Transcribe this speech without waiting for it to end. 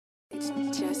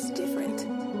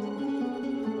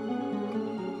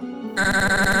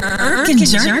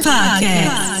Jerk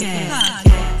Podcast.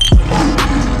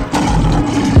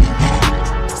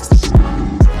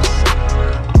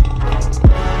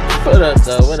 What up,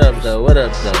 though? What up, though? What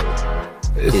up, though?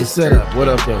 It's a setup. What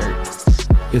up, though?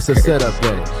 It's a setup,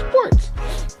 though. Sports.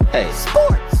 Hey.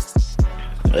 Sports.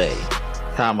 Hey.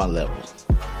 How my levels?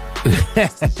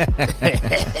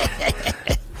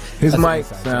 His mic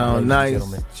sound nice.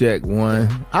 Check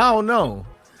one. I don't know.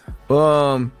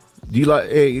 Do you like?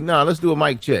 Hey, let's do a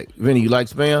mic check. Vinny, you like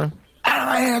spam?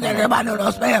 I don't know about no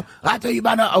spam. I tell you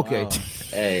about no. Okay.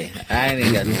 Hey, I ain't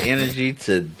even got the energy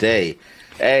today.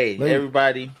 Hey,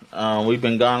 everybody. We've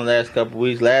been gone the last couple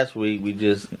weeks. Last week we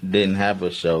just didn't have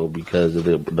a show because of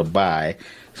the bye,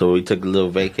 so we took a little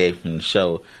vacation from the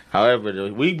show. However,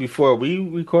 the week before we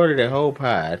recorded a whole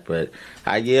pod, but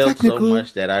I yelled so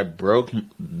much that I broke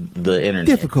the internet.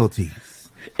 Difficulties.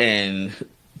 And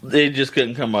it just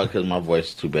couldn't come out because my voice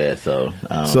is too bad. So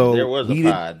there was a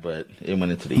pod, but it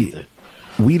went into the ether.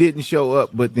 We didn't show up,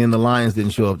 but then the Lions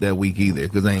didn't show up that week either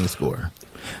because they ain't score.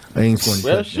 They ain't scoring.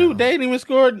 Well, shoot, they ain't even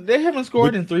scored. They haven't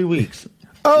scored in 3 weeks.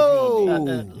 Oh,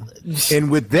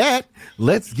 and with that,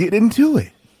 let's get into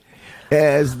it.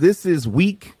 As this is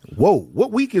week. Whoa,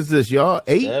 what week is this, y'all?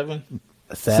 8?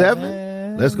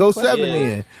 7? Let's go 7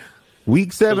 in.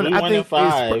 Week 7. We won in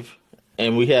 5,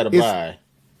 and we had a bye.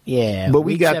 Yeah, but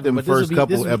we got them first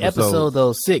couple episodes.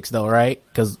 Episode 6, though, right?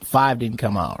 Because 5 didn't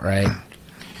come out, right?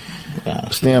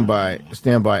 Stand by,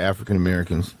 African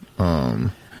Americans.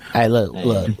 Hey, look.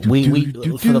 We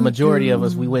for the majority of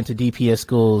us, we went to DPS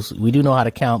schools. We do know how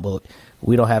to count, but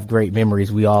we don't have great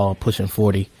memories. We all pushing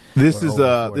 40. This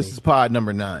is pod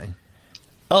number 9.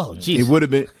 Oh, geez. It would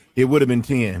have been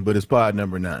 10, but it's pod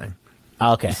number 9.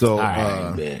 Okay. So,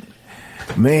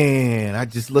 man, I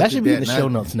just looked at that. That should be in the show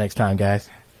notes next time, guys.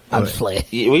 I'm just playing.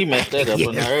 Yeah, we messed that up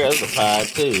on the other pod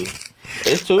too.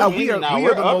 It's too many now.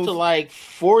 We're up to like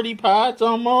 40 pods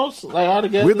almost, like all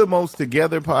together. We're the most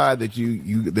together pod that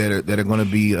that are going to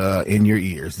be in your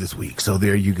ears this week. So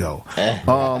there you go.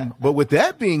 But with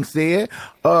that being said,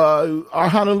 our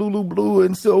Honolulu Blue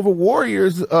and Silver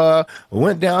Warriors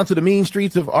went down to the mean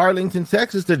streets of Arlington,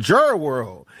 Texas, to Jura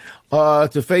World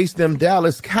to face them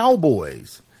Dallas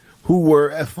Cowboys, who were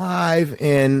at 5,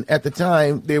 and at the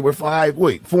time they were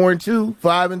 4-2,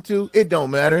 5-2. It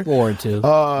don't matter.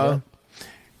 4-2.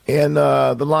 And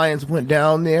the Lions went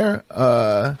down there,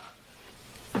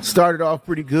 started off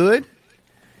pretty good.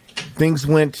 Things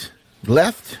went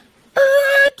left,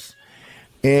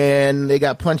 and they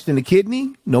got punched in the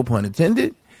kidney, no pun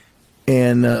intended.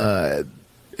 And at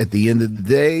the end of the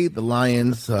day, the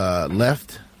Lions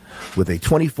left with a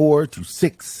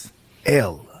 24-6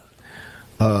 L.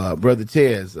 Brother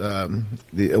Tez,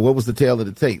 what was the tale of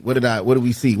the tape? What did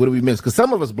we see? What did we miss? Because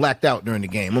some of us blacked out during the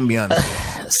game. I'm gonna be honest.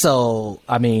 So,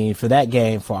 I mean, for that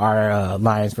game, for our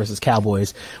Lions versus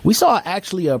Cowboys, we saw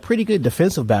actually a pretty good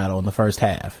defensive battle in the first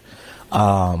half.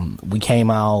 We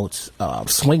came out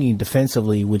swinging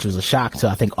defensively, which was a shock to,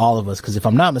 I think, all of us. Because if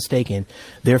I'm not mistaken,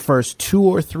 their first 2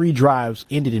 or 3 drives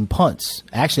ended in punts.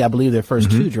 Actually, I believe their first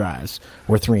 2 drives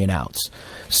were 3 and outs.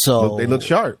 So they look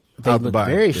sharp. They looked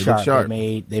very sharp.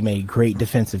 They made great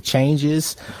defensive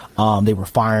changes. They were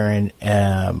firing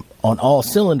on all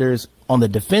cylinders on the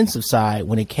defensive side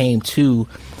when it came to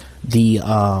the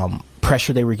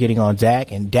pressure they were getting on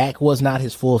Dak. And Dak was not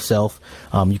his full self.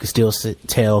 You could still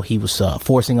tell he was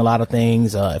forcing a lot of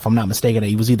things. If I'm not mistaken,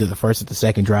 he was either the first or the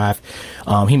second drive.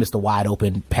 He missed a wide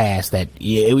open pass that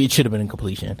it should have been a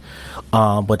completion.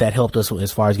 But that helped us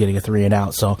as far as getting a 3 and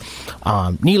out. So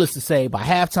needless to say, by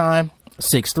halftime,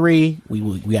 6-3,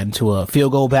 we got into a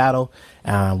field goal battle.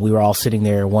 We were all sitting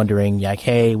there wondering, like,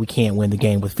 hey, we can't win the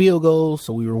game with field goals.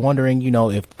 So we were wondering,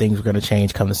 if things were going to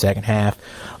change come the second half.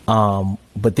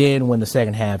 But then when the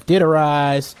second half did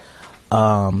arise,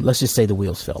 let's just say the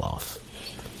wheels fell off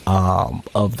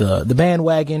of the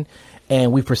bandwagon,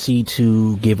 and we proceed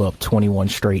to give up 21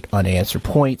 straight unanswered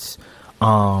points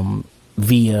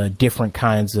via different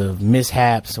kinds of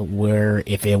mishaps, where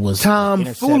if it was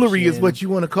tomfoolery is what you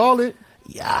want to call it.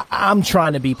 Yeah, I'm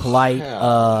trying to be polite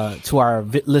to our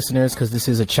listeners because this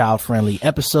is a child-friendly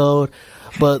episode.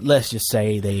 But let's just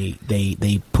say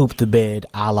they pooped the bed,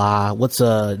 a la what's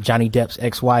Johnny Depp's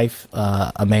ex-wife,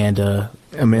 Amanda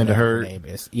Heard.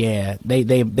 Yeah,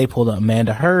 they pulled up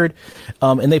Amanda Heard,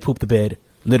 and they pooped the bed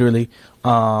literally.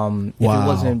 If it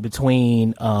wasn't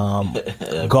between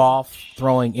Goff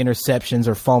throwing interceptions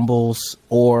or fumbles,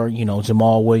 or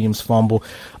Jamal Williams fumble,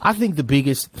 I think the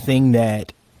biggest thing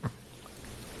that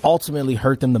ultimately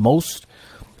hurt them the most,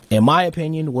 in my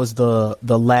opinion, was the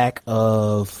lack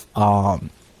of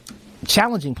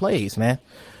challenging plays, man.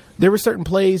 There were certain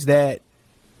plays that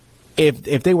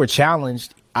if they were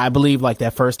challenged, I believe like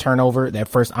that first turnover, that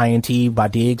first INT by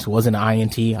Diggs wasn't an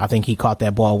INT. I think he caught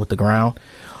that ball with the ground.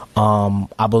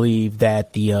 I believe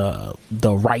that the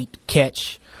right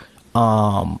catch,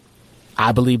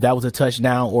 I believe that was a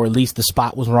touchdown, or at least the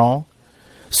spot was wrong.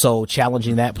 So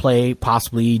challenging that play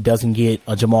possibly doesn't get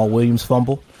a Jamal Williams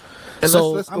fumble. And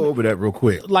so let's go over that real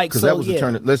quick. Like, so, that was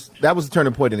the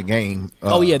turning point in the game.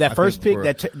 That first pick,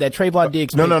 that Trayvon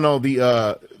Diggs. No.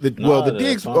 The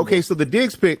Diggs. Okay, so the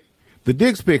Diggs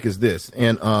pick is this,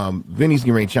 and Vinny's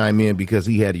going to chime in because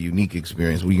he had a unique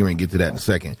experience. We're going to get to that in a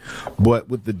second. But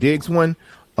with the Diggs one,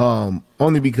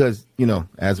 only because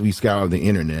as we scour the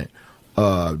internet,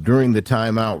 during the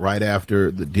timeout right after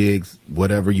the Diggs,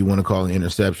 whatever you want to call an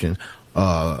interception,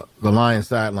 the Lions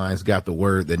sidelines got the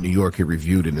word that New York had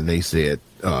reviewed it, and they said,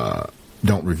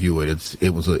 "Don't review it.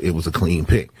 It was a clean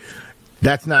pick."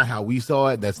 That's not how we saw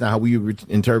it. That's not how we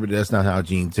interpreted it. That's not how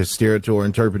Gene Steratore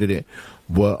interpreted it.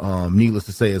 But needless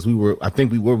to say,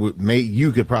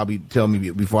 you could probably tell me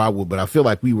before I would, but I feel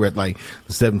like we were at like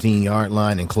the 17-yard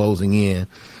line and closing in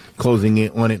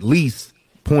on at least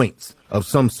points of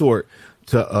some sort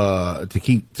to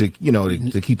keep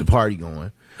the party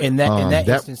going. In that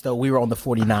instance, though, we were on the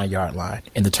 49-yard line,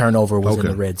 and the turnover was in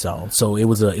the red zone. So it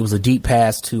was a deep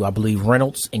pass to, I believe,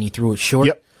 Reynolds, and he threw it short.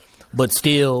 Yep. But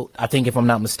still, I think if I'm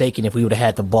not mistaken, if we would have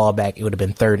had the ball back, it would have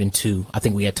been 3rd and 2. I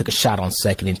think we took a shot on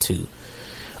 2nd and 2.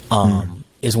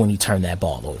 Is when he turned that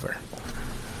ball over.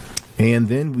 And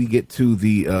then we get to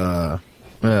the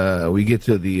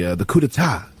coup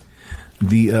d'etat.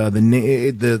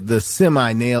 The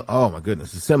semi nail. Oh my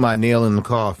goodness, the semi nail in the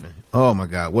coffin. Oh my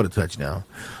God, what a touchdown!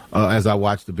 As I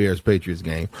watched the Bears-Patriots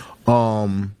game,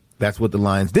 that's what the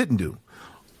Lions didn't do.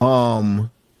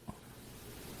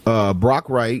 Brock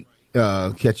Wright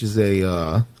catches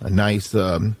a nice.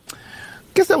 I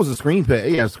guess that was a screen pass.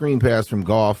 Yeah, a screen pass from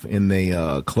Goff, and they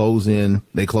close in.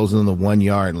 They close in on the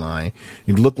 1-yard line.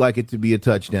 It looked like it to be a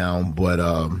touchdown, but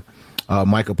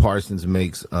Micah Parsons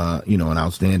makes an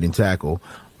outstanding tackle,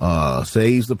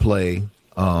 saves the play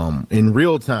in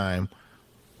real time.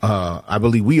 I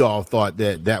believe we all thought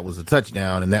that was a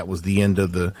touchdown, and that was the end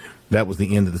of the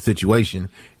situation,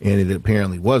 and it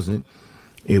apparently wasn't.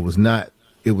 It was not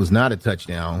a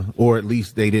touchdown, or at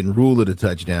least they didn't rule it a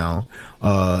touchdown.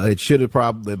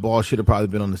 The ball should have probably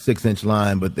been on the 6-inch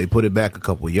line, but they put it back a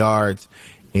couple of yards.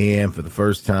 And for the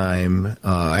first time,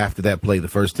 after that play, the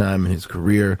first time in his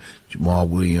career, Jamal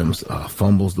Williams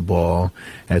fumbles the ball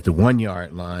at the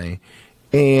 1-yard line.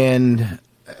 And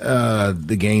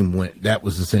the game went. That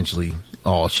was essentially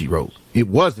all she wrote. It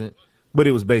wasn't, but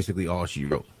it was basically all she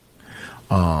wrote.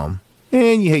 And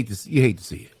you hate to see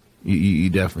it. You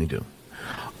definitely do.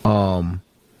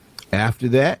 After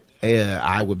that,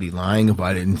 I would be lying if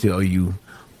I didn't tell you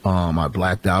I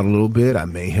blacked out a little bit. I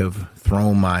may have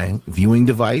thrown my viewing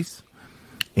device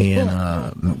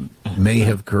and may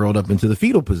have curled up into the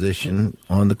fetal position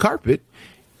on the carpet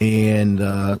and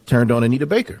turned on Anita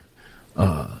Baker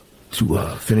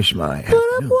to finish my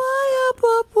afternoon.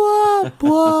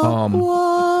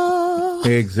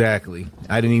 Exactly.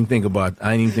 I didn't even think about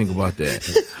that.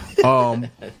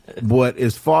 But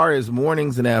as far as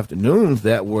mornings and afternoons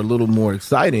that were a little more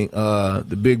exciting,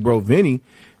 the big bro Vinny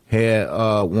had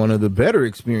one of the better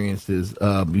experiences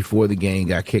before the game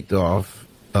got kicked off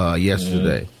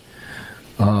yesterday.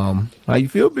 How you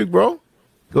feel, big bro?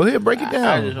 Go ahead, break it down.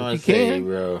 I just want to say,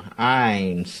 bro,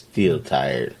 I'm still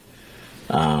tired.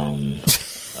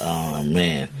 Oh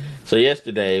man. So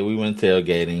yesterday we went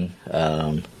tailgating.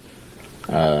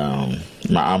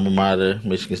 My alma mater,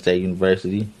 Michigan State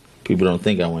University. People don't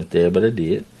think I went there, but I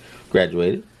did.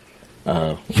 Graduated.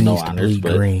 No honors,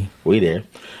 but green. We there.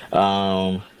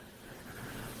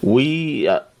 We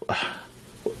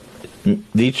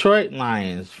Detroit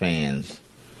Lions fans,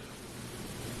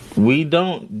 we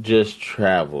don't just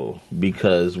travel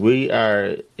because we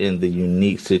are in the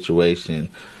unique situation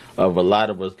of a lot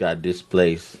of us got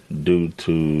displaced due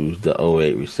to the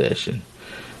 2008 recession.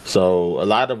 So a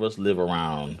lot of us live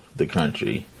around the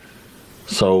country.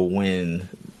 So when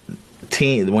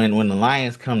the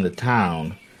Lions come to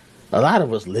town, a lot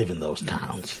of us live in those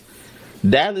towns.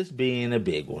 Dallas being a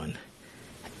big one.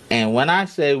 And when I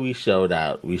say we showed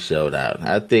out, we showed out.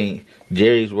 I think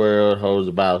Jerry's World holds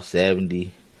about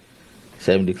 70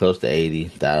 close to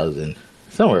 80,000,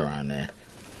 somewhere around there.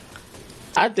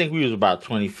 I think we was about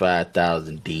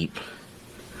 25,000 deep.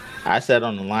 I sat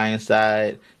on the Lions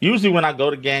side. Usually when I go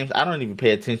to games, I don't even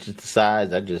pay attention to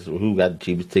sides. I just who got the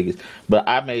cheapest tickets. But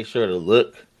I made sure to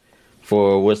look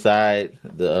for what side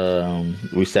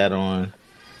we sat on,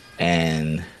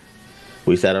 and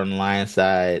We sat on the Lions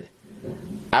side.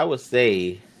 I would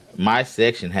say my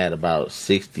section had about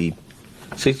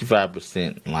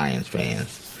 65% Lions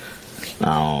fans.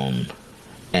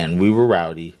 And we were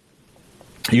rowdy.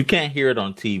 You can't hear it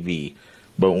on TV,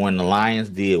 but when the Lions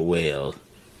did well,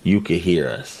 you could hear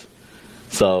us.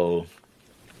 So,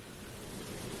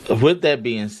 with that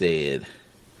being said,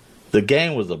 the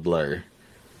game was a blur.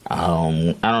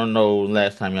 I don't know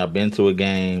last time y'all been to a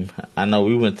game. I know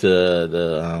we went to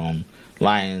the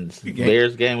Lions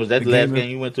Bears game. Was that the last game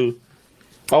you went to?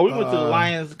 Oh, we went to the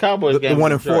Lions Cowboys game. The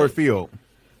one in Ford Field.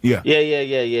 Yeah.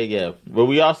 Yeah. But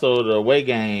we also, the away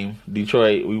game,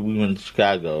 Detroit, we went to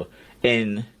Chicago.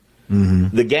 And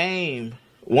the game,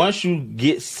 once you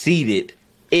get seated,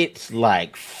 it's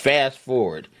like fast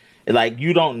forward. Like,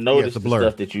 you don't notice the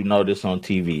stuff that you notice on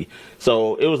TV.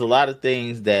 So it was a lot of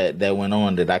things that went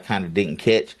on that I kind of didn't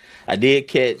catch. I did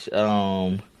catch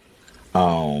Hutch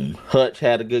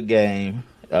had a good game.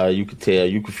 You could tell.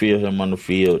 You could feel him on the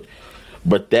field.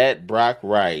 But that Brock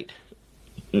Wright,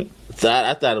 so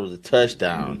I thought it was a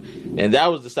touchdown. And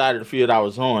that was the side of the field I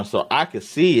was on, so I could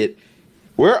see it.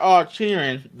 We're all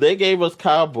cheering. They gave us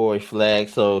Cowboy flag,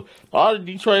 so all the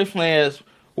Detroit fans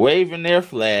waving their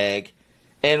flag.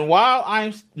 And while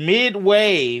I'm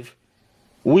mid-wave,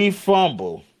 we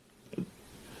fumble.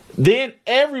 Then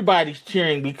everybody's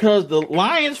cheering because the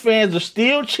Lions fans are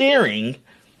still cheering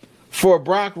for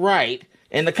Brock Wright,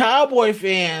 and the Cowboy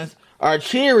fans are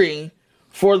cheering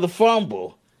for the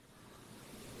fumble.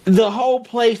 The whole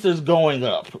place is going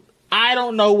up. I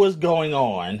don't know what's going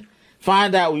on.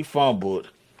 Find out we fumbled,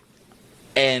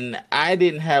 and I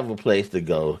didn't have a place to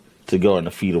go in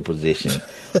the fetal position.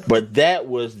 But that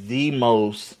was the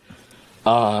most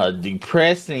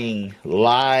depressing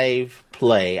live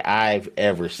play I've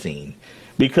ever seen.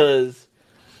 Because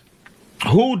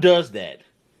who does that?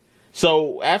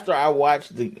 So after I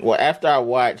watched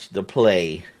the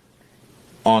play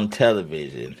on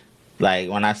television,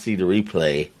 like when I see the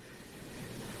replay,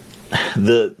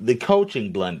 the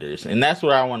coaching blunders, and that's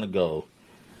where I want to go.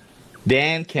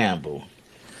 Dan Campbell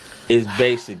is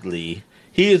basically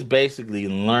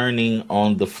learning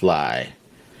on the fly.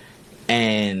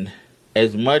 And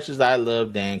as much as I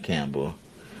love Dan Campbell,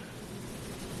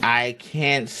 I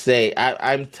can't say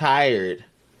I'm tired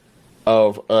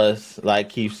of us, like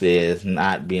Keith says,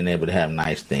 not being able to have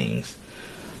nice things.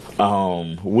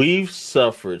 We've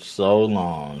suffered so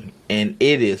long, and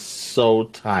it is so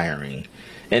tiring.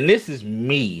 And this is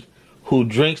me, who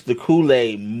drinks the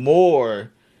Kool-Aid more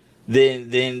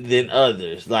than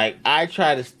others. Like, I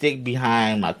try to stick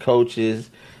behind my coaches.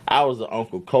 I was an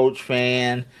Uncle Coach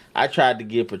fan. I tried to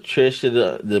give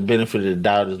Patricia the benefit of the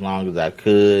doubt as long as I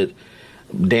could.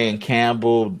 Dan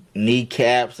Campbell,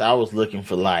 kneecaps. I was looking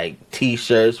for like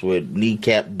T-shirts with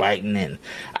kneecap biting, and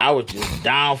I was just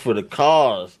down for the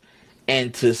cause.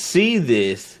 And to see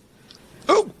this,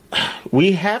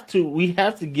 we have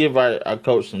to give our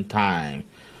coach some time.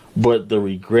 But the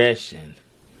regression,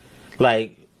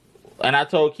 like, and I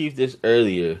told Keith this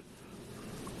earlier,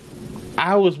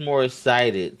 I was more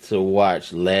excited to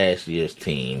watch last year's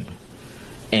team,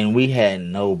 and we had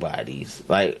nobodies.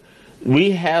 Like,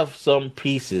 we have some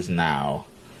pieces now,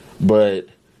 but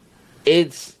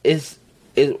it's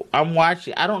I'm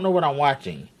watching. I don't know what I'm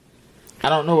watching.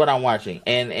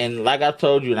 And like I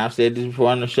told you, and I've said this before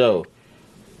on the show,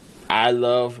 I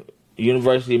love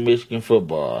University of Michigan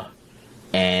football,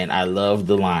 and I love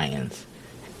the Lions.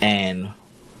 And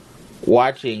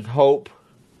watching hope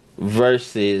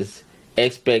versus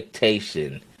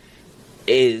expectation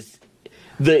is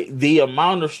the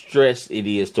amount of stress it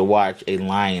is to watch a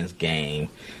Lions game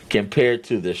compared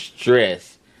to the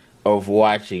stress of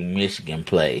watching Michigan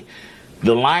play.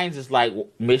 The Lions is like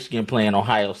Michigan playing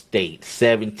Ohio State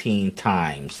 17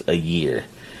 times a year.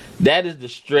 That is the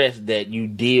stress that you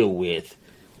deal with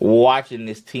watching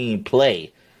this team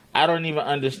play. I don't even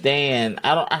understand.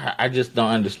 I just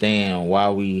don't understand why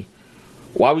we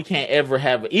can't ever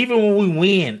have, even when we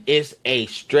win, it's a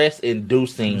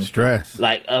stress-inducing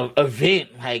like event.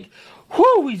 Like,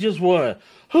 whoo, we just won.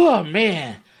 Oh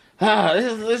man,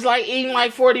 it's like eating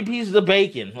like 40 pieces of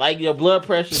bacon. Like, your blood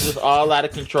pressure is just all out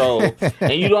of control,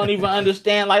 and you don't even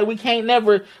understand. Like, we can't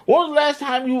never. When was the last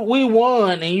time we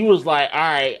won and you was like, all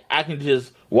right, I can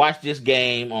just watch this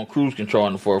game on cruise control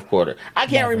in the fourth quarter? I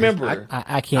can't remember.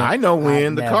 I can't. I know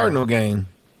when the Cardinal game.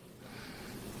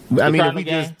 I mean, if we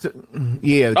just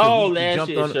last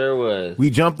year sure was. We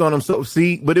jumped on them. So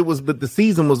but the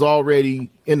season was already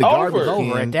in the garbage.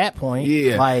 Over at that point.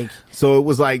 Yeah, like, so it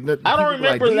was like, I don't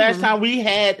remember last time we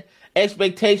had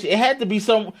expectation. It had to be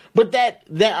some, but that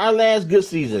our last good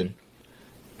season,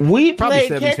 we played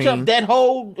catch up that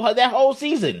whole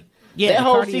season. Yeah, that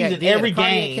whole season, every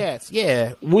game,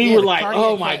 we were like,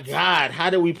 oh my God, how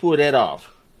did we pull that off?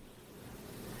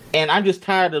 And I'm just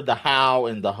tired of the how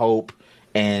and the hope,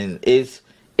 and it's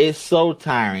so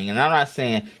tiring. And I'm not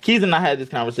saying, Keith and I had this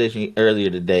conversation earlier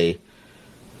today.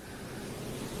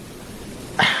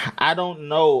 I don't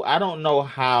know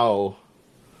how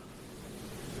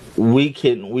we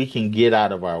can get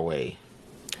out of our way.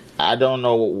 I don't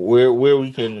know where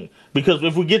we can, because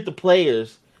if we get the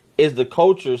players, is the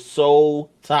culture so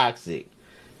toxic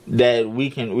that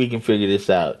we can figure this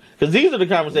out? Because these are the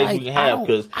conversations we can have.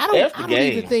 Because after the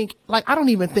game, I don't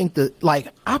even think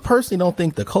I personally don't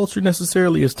think the culture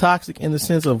necessarily is toxic in the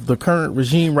sense of the current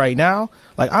regime right now.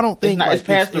 Like, I don't think it's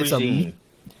past the regime.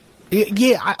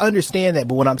 Yeah, I understand that,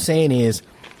 but what I'm saying is,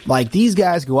 like, these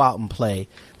guys go out and play.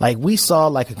 Like, we saw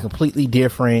like a completely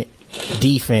different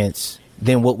defense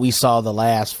than what we saw the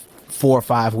last 4 or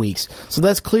 5 weeks. So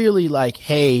that's clearly like,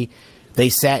 hey, they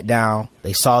sat down,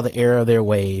 they saw the error of their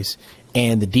ways,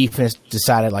 and the defense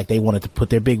decided like they wanted to put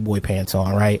their big boy pants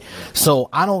on, right? So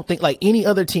I don't think like any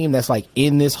other team that's like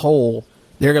in this hole,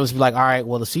 they're going to be like, all right,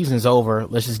 well, the season's over.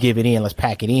 Let's just give it in. Let's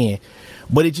pack it in.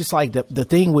 But it's just like the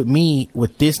thing with me,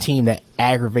 with this team that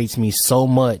aggravates me so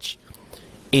much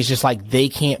is just like they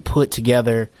can't put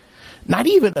together not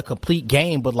even a complete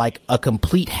game, but like a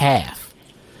complete half.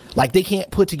 Like they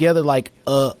can't put together like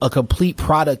a complete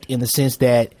product in the sense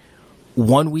that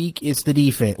 1 week it's the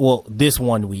defense. Well, this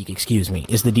 1 week, excuse me,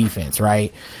 is the defense,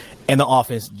 right? And the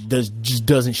offense just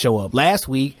doesn't show up. Last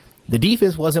week, the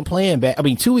defense wasn't playing bad. I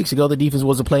mean, 2 weeks ago, the defense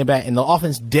wasn't playing bad, and the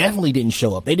offense definitely didn't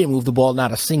show up. They didn't move the ball,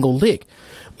 not a single lick.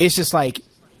 It's just like,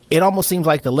 it almost seems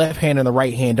like the left hand and the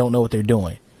right hand don't know what they're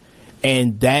doing.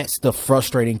 And that's the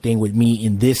frustrating thing with me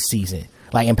in this season.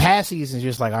 Like, in past seasons,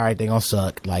 just like, all right, they're going to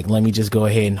suck. Like, let me just go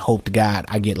ahead and hope to God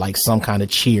I get, like, some kind of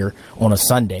cheer on a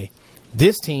Sunday.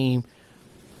 This team,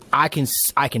 I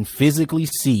can physically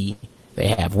see they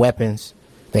have weapons,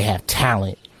 they have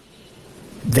talent.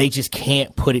 They just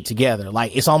can't put it together.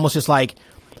 Like, it's almost just like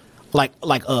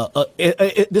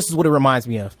this is what it reminds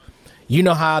me of. You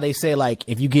know how they say, like,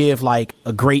 if you give like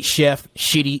a great chef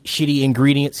shitty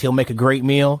ingredients, he'll make a great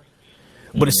meal.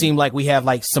 But it seemed like we have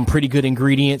like some pretty good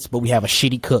ingredients, but we have a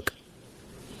shitty cook.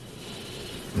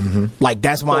 Mm-hmm. Like,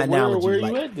 that's my analogy. Where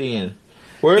you at then?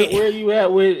 Where are you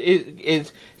at with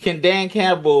it? Can Dan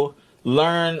Campbell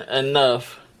learn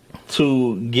enough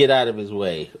to get out of his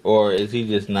way, or is he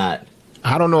just not?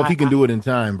 I don't know if he can do it in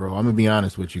time, bro. I'm gonna be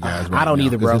honest with you guys. I don't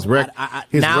either, bro.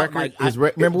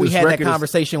 Remember we had that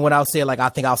conversation when I was saying, like, I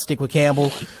think I'll stick with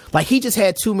Campbell. Like, he just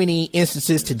had too many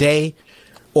instances today,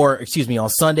 or excuse me, on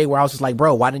Sunday, where I was just like,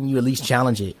 bro, why didn't you at least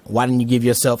challenge it? Why didn't you give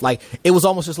yourself, like, it was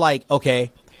almost just like,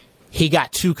 okay, he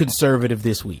got too conservative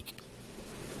this week.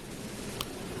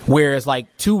 Whereas, like,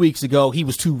 2 weeks ago, he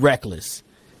was too reckless.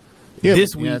 Yeah,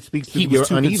 this week, it speaks to he your was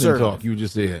too uneven talk you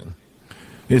just said.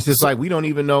 It's just like, we don't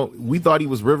even know. We thought he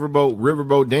was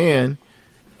Riverboat Dan,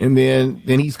 and then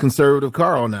he's Conservative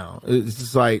Carl now. It's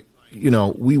just like, you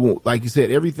know, we won't, like you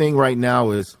said, everything right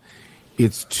now is,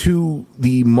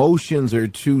 the emotions are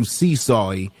too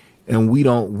seesawy, and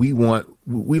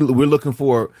we're looking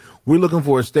for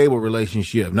a stable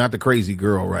relationship, not the crazy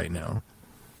girl right now.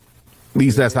 At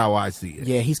least that's how I see it.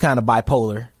 Yeah, he's kind of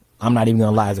bipolar. I'm not even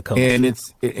gonna lie as a coach. And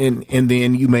and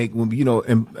then you make, you know,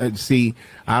 and see,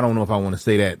 I don't know if I want to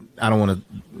say that. I don't want to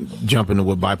jump into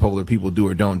what bipolar people do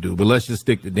or don't do, but let's just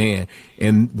stick to Dan.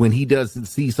 And when he does the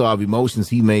seesaw of emotions,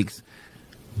 he makes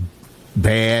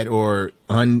bad or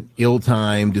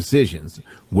ill-timed decisions,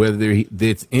 whether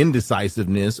it's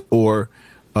indecisiveness or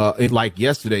like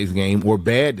yesterday's game, or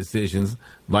bad decisions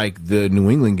like the New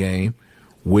England game,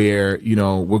 where, you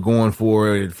know, we're going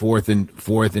for it at fourth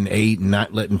and 8 and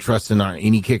not trusting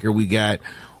any kicker we got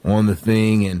on the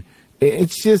thing. And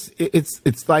it's just,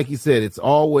 it's like you said, it's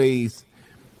always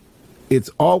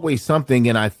something.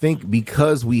 And I think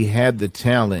because we had the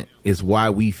talent is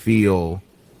why we feel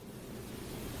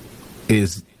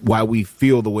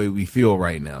the way we feel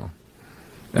right now.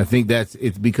 I think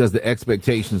it's because the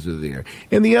expectations are there.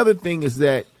 And the other thing is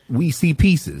that we see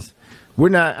pieces.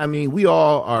 We're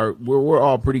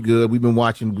all pretty good. We've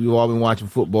all been watching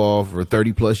football for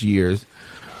 30 plus years.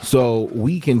 So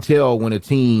we can tell when a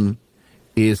team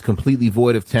is completely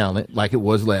void of talent, like it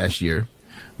was last year,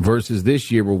 versus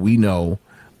this year where we know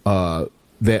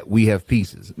that we have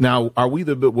pieces. Now, are we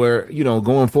where, you know,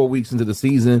 going 4 weeks into the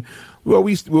season,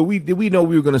 did we know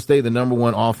we were going to stay the number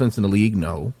one offense in the league?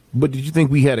 No. But did you think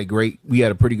we had a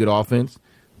pretty good offense?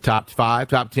 Top 5,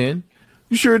 top 10?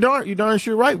 You're darn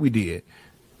sure right we did.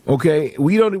 Okay,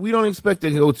 we don't expect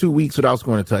to go 2 weeks without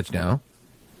scoring a touchdown.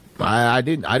 I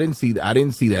didn't see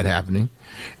that happening,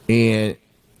 and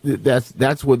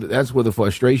that's where the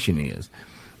frustration is.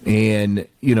 And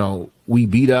we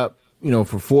beat up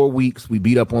for 4 weeks. We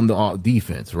beat up on the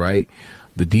defense, right?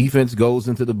 The defense goes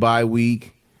into the bye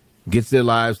week, gets their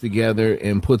lives together,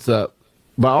 and puts up,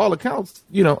 by all accounts,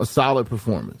 a solid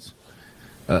performance.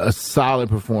 A solid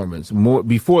performance. More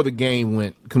before the game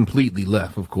went completely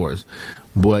left, of course,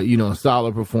 but a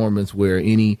solid performance where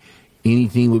any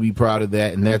team would be proud of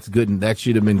that, and that's good. And that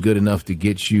should have been good enough to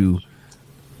get you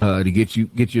a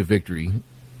victory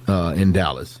in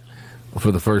Dallas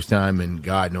for the first time in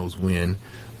God knows when.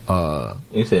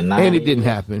 You said 9 and it didn't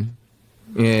happen,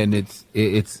 and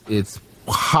it's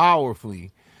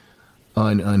powerfully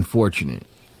unfortunate.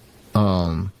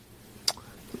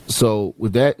 So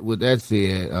with that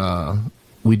said,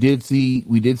 we did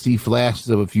see flashes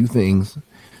of a few things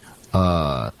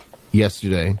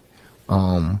yesterday.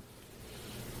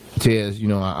 Tez,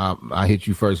 I hit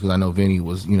you first because I know Vinny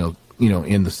was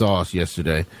in the sauce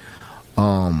yesterday.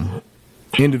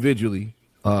 Individually,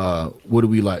 what do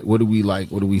we like? What do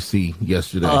we see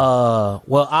yesterday?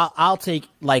 Well, I'll take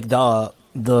like to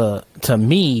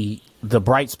me, the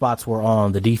bright spots were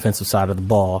on the defensive side of the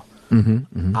ball.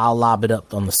 I'll lob it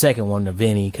up on the second one to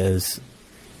Vinny because,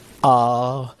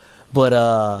 my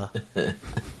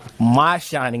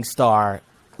shining star,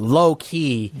 low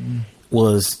key,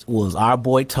 was our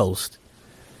boy Toast.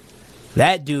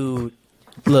 That dude,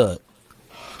 look,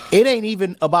 it ain't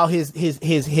even about his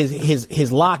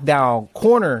lockdown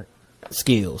corner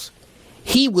skills.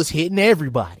 He was hitting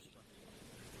everybody.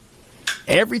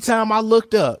 Every time I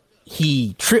looked up,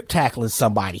 he trip tackling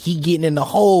somebody. He getting in the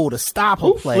hole to stop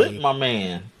a play. Who flipped my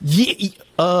man?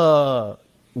 Yeah,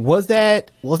 was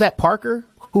that Parker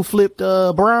who flipped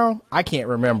Brown? I can't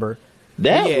remember.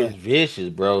 That was vicious,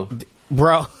 bro.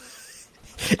 Bro.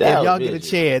 If y'all get a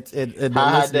chance, and the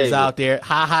listeners out there,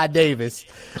 Davis,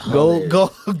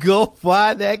 go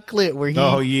find that clip where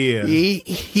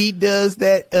he does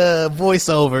that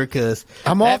voiceover because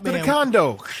I'm off to the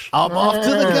condo. I'm off to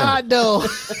the condo.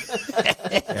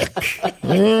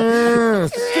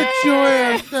 Sit your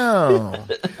ass down.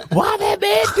 Why that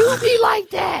man do me like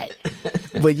that?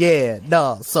 But yeah,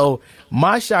 no. So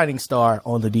my shining star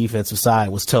on the defensive side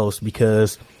was Toast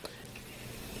because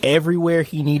everywhere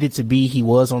he needed to be, he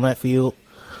was on that field.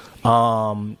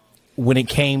 When it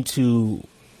came to,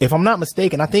 if I'm not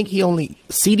mistaken, I think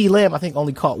CeeDee Lamb,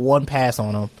 only caught one pass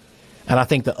on him. And I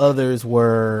think the others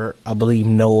were, I believe,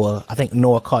 Noah. I think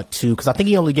Noah caught 2 because I think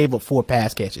he only gave up 4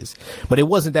 pass catches. But it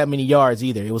wasn't that many yards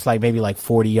either. It was maybe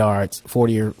 40 yards,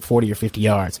 40 or 50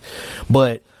 yards.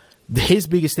 But his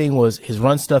biggest thing was his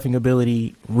run stuffing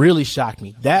ability really shocked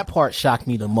me. That part shocked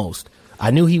me the most. I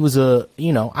knew he was as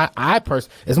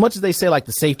much as they say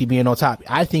the safety being on top,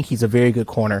 I think he's a very good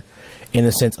corner in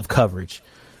the sense of coverage.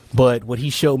 But what he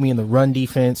showed me in the run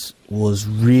defense was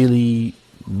really,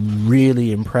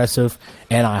 really impressive.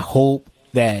 And I hope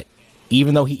that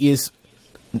even though he is,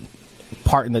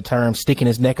 pardon the term, sticking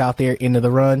his neck out there into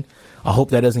the run, I hope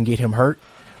that doesn't get him hurt.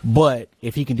 But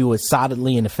if he can do it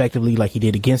solidly and effectively like he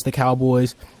did against the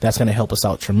Cowboys, that's going to help us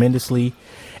out tremendously.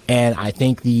 And I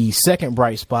think the second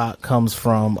bright spot comes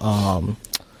from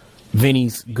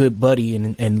Vinny's good buddy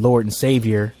and Lord and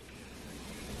Savior,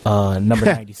 number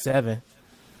 97.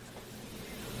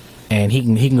 And he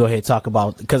can go ahead and talk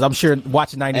about, because I'm sure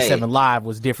watching 97 live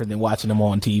was different than watching them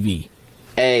on TV.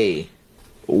 Hey,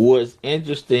 what's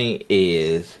interesting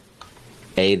is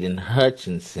Aiden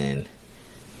Hutchinson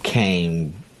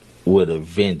came with a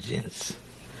vengeance,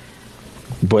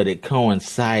 but it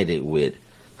coincided with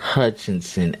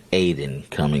Hutchinson Aiden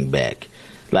coming back.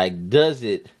 Does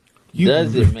it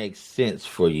make sense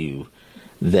for you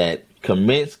that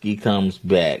Kaminsky comes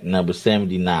back, number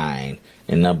 79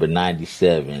 and number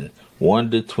 97, one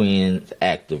of the twins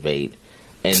activate,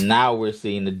 and now we're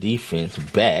seeing the defense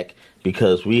back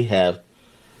because we have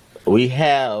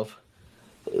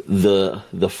the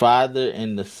father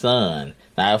and the son.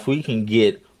 Now, if we can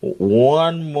get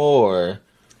one more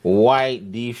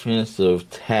white defensive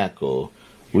tackle,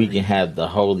 we can have the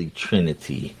Holy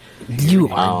Trinity. You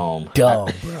are dumb,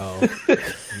 bro. Here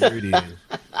it is.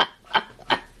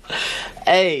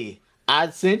 Hey, I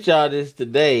sent y'all this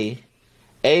today.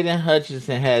 Aiden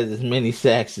Hutchinson has as many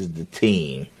sacks as the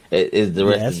team, as the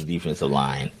rest of the defensive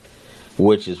line,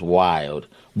 which is wild.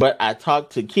 But I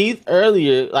talked to Keith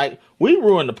earlier. We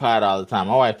ruin the pod all the time.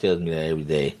 My wife tells me that every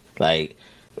day.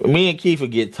 Me and Keith will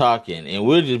get talking, and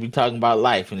we'll just be talking about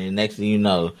life, and then next thing you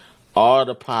know, all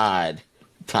the pod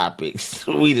topics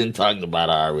we done talked about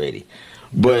already.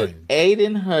 But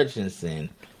Aiden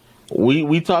Hutchinson,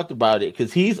 we talked about it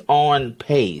because he's on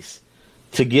pace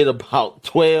to get about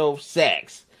 12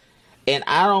 sacks. And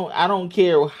I don't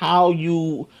care how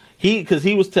because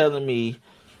he was telling me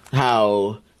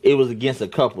how it was against a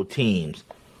couple teams.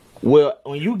 Well,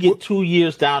 when you get 2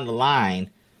 years down the line,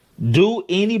 do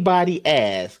anybody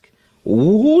ask,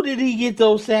 who did he get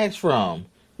those sacks from?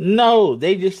 No,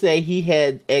 they just say he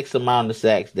had X amount of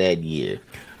sacks that year.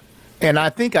 And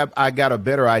I think I got a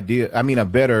better idea. I mean, a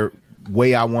better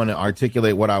way I want to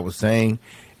articulate what I was saying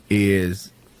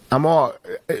is I'm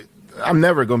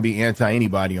never going to be anti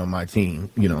anybody on my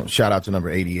team. You know, shout out to number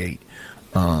 88.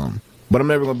 But I'm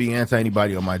never going to be anti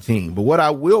anybody on my team. But what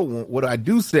I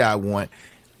do say I want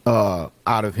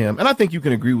out of him, and I think you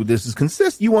can agree with this, is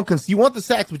consistent. You want the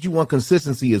sacks, but you want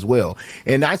consistency as well.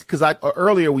 And that's because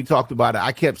earlier we talked about it.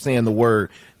 I kept saying the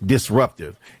word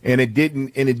disruptive, and it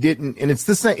didn't, and it's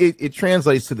the same. It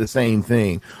translates to the same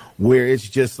thing, where it's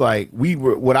just like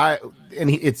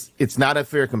it's not a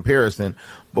fair comparison,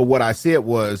 but what I said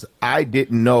was I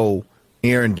didn't know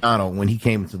Aaron Donald when he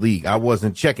came into the league. I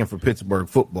wasn't checking for Pittsburgh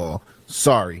football.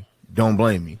 Sorry, don't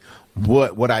blame me.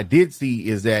 But what I did see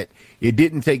is that it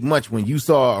didn't take much. When you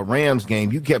saw a Rams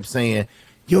game, you kept saying,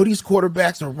 yo, these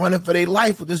quarterbacks are running for their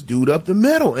life with this dude up the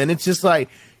middle. And it's just like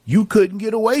you couldn't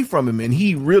get away from him. And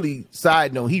he really,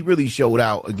 side note, he really showed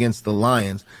out against the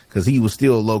Lions because he was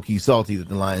still low-key salty that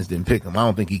the Lions didn't pick him. I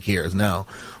don't think he cares now.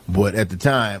 But at the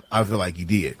time, I feel like he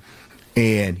did.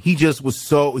 And he just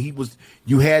was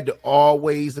you had to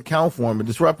always account for him and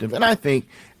disrupt him. And I think,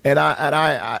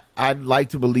 I'd like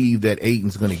to believe that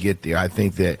Ayton's going to get there. I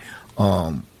think that,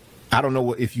 I don't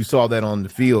know if you saw that on the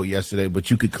field yesterday,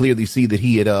 but you could clearly see that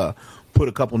he had put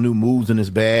a couple new moves in his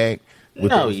bag.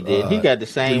 No, he did. He got the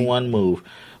same one move.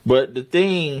 But the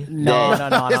thing, no.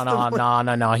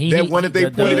 He has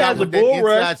the bull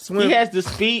rush. He has the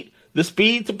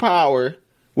speed to power,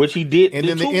 which he did. And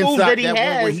the then two the moves inside that he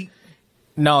has.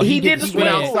 He did the spin.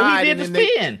 He did the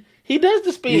spin. He does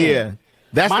the spin. Yeah.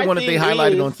 That's the one that they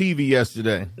highlighted on TV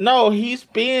yesterday. No, he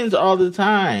spins all the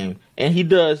time. And he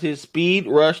does his speed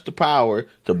rush to power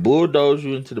to bulldoze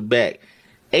you into the back.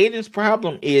 Aiden's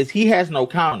problem is he has no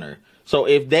counter. So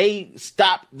if they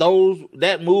stop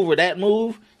that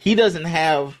move, he doesn't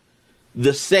have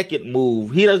the second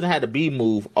move. He doesn't have the B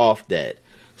move off that.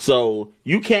 So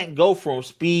you can't go from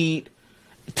speed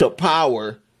to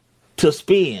power to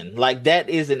spin. Like, that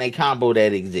isn't a combo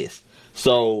that exists.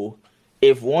 So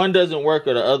if one doesn't work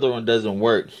or the other one doesn't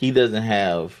work, he doesn't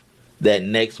have that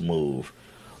next move.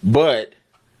 But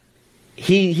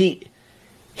he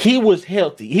was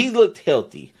healthy. He looked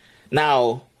healthy.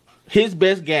 Now, his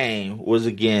best game was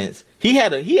against. He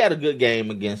had a good game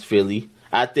against Philly.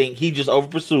 I think he just over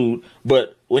pursued,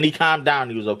 but when he calmed down,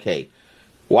 he was okay.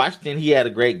 Washington, he had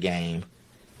a great game.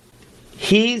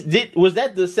 Was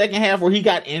that the second half where he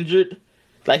got injured?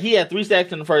 Like, he had 3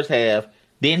 sacks in the first half.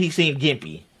 Then he seemed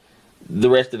gimpy the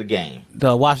rest of the game.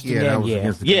 The Washington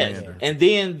game, Yes. And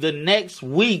then the next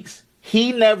weeks,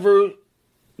 he never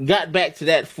got back to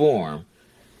that form.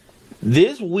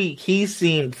 This week, he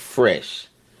seemed fresh.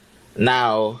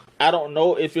 Now, I don't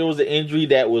know if it was an injury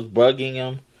that was bugging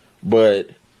him, but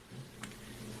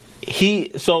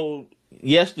so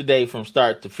yesterday from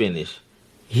start to finish,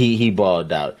 he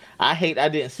balled out. I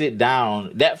didn't sit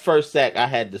down. That first sack I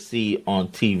had to see on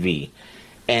TV.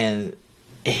 And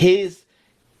he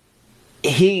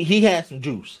had some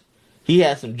juice. He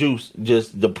had some juice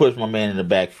just to push my man in the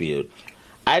backfield.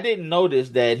 I didn't notice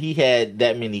that he had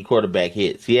that many quarterback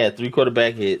hits. He had 3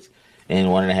 quarterback hits and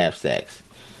 1.5 sacks.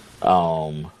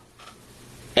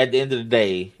 At the end of the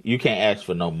day, you can't ask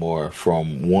for no more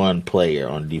from one player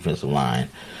on the defensive line.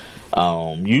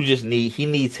 He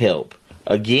needs help.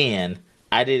 Again,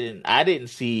 I didn't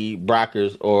see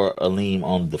Brockers or Aleem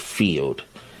on the field.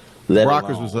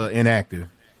 Brockers was inactive.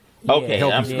 Okay,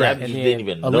 I didn't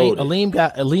even know.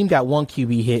 Aleem got one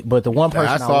QB hit, but the one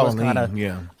person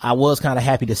I was kind of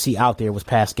happy to see out there was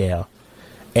Pascal.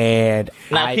 And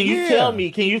now, can you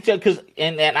tell? Because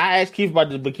and I asked Keith about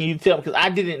this, but can you tell me? Because I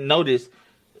didn't notice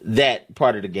that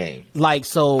part of the game. Like,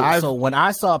 so when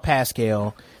I saw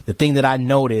Pascal, the thing that I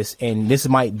noticed, and this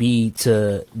might be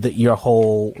to your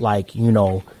whole, like,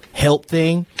 help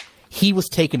thing, he was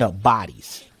taking up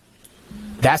bodies.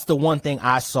 That's the one thing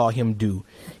I saw him do.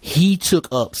 He took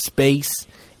up space,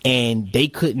 and they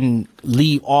couldn't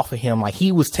leave off of him. Like,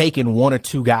 he was taking 1 or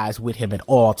 2 guys with him at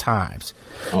all times.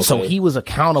 Okay. So he was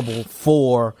accountable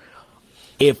for,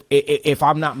 if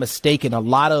I'm not mistaken, a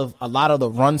lot of the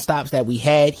run stops that we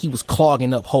had, he was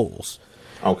clogging up holes.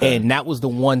 Okay. And that was the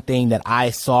one thing that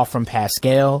I saw from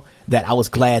Pascal that I was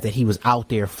glad that he was out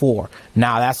there for.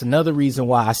 Now, that's another reason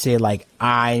why I said, like,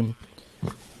 I'm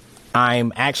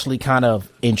actually kind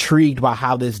of intrigued by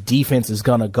how this defense is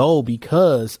going to go,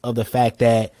 because of the fact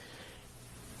that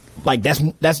like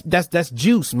that's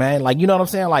juice, man. Like, you know what I'm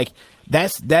saying? Like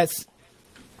that's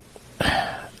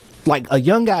like a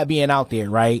young guy being out there,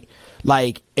 right?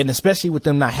 Like, and especially with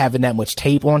them not having that much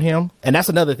tape on him. And that's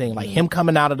another thing, like him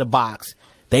coming out of the box,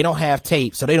 they don't have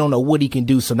tape, so they don't know what he can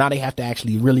do. So now they have to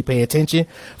actually really pay attention,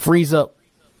 frees up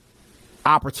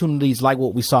opportunities like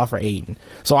what we saw for Aiden.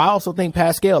 So I also think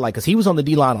Pascal, like, cause he was on the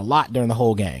D-line a lot during the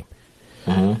whole game.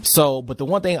 Mm-hmm. So, but the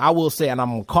one thing I will say, and I'm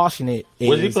gonna caution it,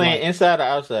 was he playing inside or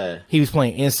outside? He was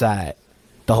playing inside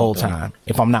the whole time,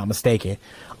 if I'm not mistaken.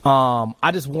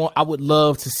 I would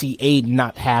love to see Aiden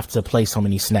not have to play so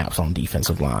many snaps on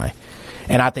defensive line.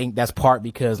 And I think that's part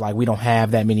because, like, we don't have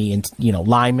that many,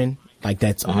 linemen, like,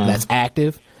 that's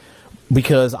active.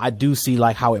 Because I do see,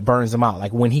 like, how it burns him out.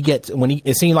 Like,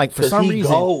 it seemed like for some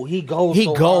reason. He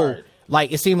goes hard.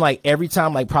 Like, it seemed like every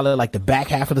time, like, probably, like, the back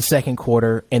half of the second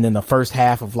quarter and then the first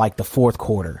half of, like, the fourth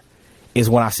quarter is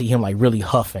when I see him, like, really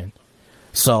huffing.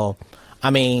 So,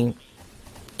 I mean,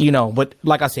 but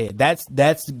like I said,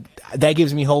 that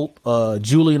gives me hope.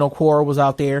 Julian Okwara was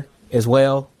out there as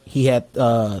well. He had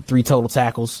 3 total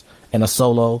tackles and a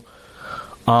solo.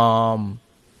 I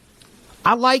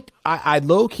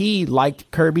low key liked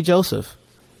Kirby Joseph.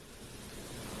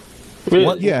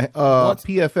 Really?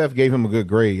 PFF gave him a good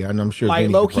grade, and I'm sure. Like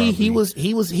low key,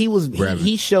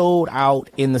 he showed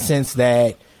out in the sense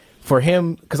that for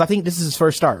him, because I think this is his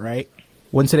first start, right?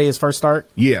 Wasn't today his first start?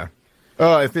 Yeah.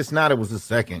 If it's not, it was the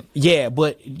second. Yeah,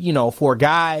 but for a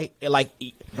guy like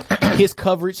his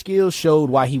coverage skills showed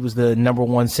why he was the number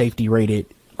 1 safety rated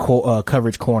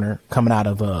coverage corner coming out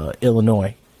of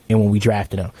Illinois, and when we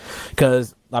drafted him,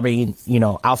 because I mean,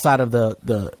 outside of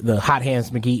the Hot Hands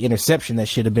McGee interception that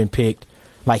should have been picked,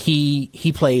 like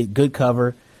he played good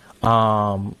cover,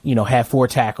 had 4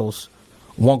 tackles,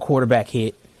 1 quarterback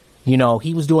hit,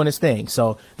 he was doing his thing.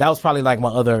 So that was probably like my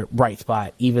other bright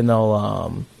spot, even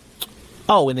though,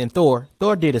 and then Thor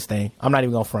did his thing. I'm not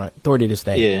even gonna front. Thor did his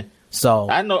thing. Yeah. So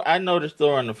I noticed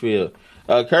Thor on the field.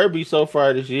 Kirby so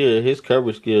far this year, his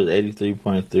coverage skill is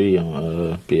 83.3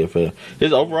 on PFF.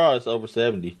 His overall is over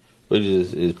 70, which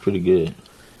is pretty good.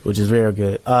 Which is very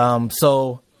good.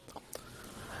 So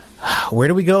where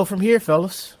do we go from here,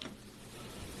 fellas?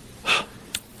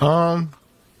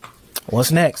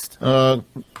 What's next? Look,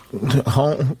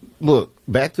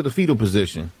 back to the fetal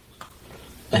position.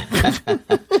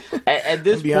 At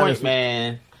this point,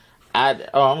 man,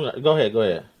 go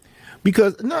ahead.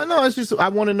 Because no, it's just I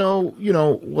want to know,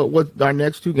 what our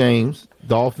next 2 games,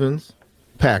 Dolphins,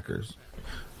 Packers.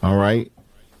 All right.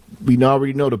 We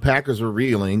already know the Packers are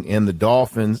reeling and the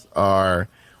Dolphins are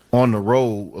on the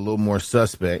road a little more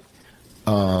suspect.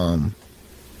 We're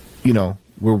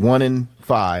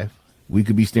 1-5. We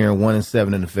could be staring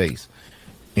 1-7 in the face.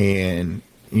 And,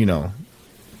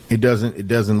 it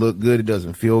doesn't look good. It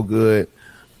doesn't feel good.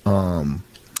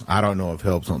 I don't know if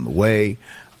help's on the way.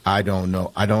 I don't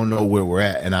know where we're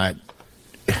at. And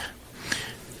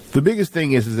the biggest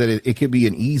thing is that it could be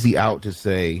an easy out to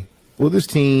say, well, this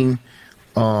team,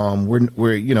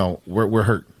 we're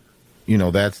hurt.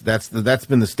 That's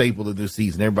been the staple of this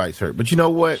season. Everybody's hurt. But you know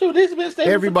what? Shoot, this has been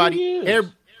stable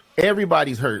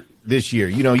everybody's hurt this year.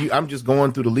 I'm just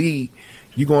going through the league.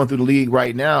 You're going through the league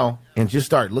right now and just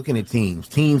start looking at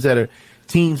teams that are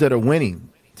winning,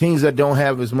 teams that don't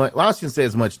have as much. Well, I shouldn't say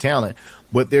as much talent,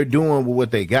 but they're doing with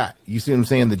what they got. You see what I'm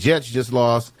saying? The Jets just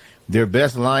lost their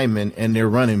best lineman and their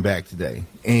running back today,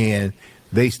 and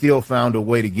they still found a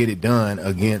way to get it done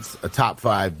against a top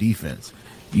 5 defense.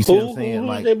 You see what I'm saying?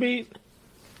 Who they beat?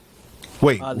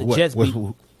 Wait, the Jets beat.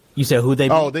 You said who they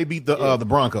beat? Oh, they beat the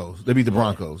Broncos. They beat the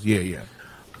Broncos. Yeah.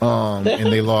 And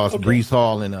they lost Breece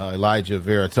Hall and Elijah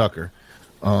Vera Tucker.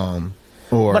 But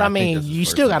I mean, you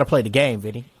still got to play the game,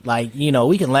 Vinny. Like,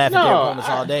 we can laugh at their opponents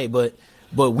all day, but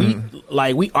we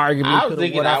arguably could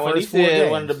have won our first 4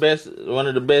 games. One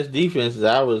of the best defenses.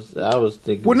 I was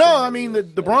thinking. Well, no, I mean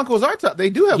the Broncos are tough. They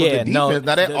do have a good defense. Now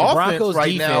that offense Broncos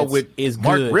right now with is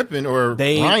Mark good. Rippon or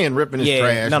Ryan Rippon is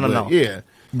trash. No. Yeah,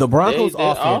 the Broncos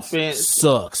offense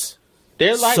sucks.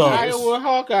 They're like Iowa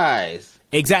Hawkeyes.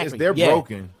 Exactly. They're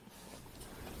broken.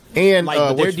 And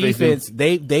their defense,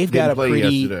 they've got a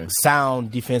pretty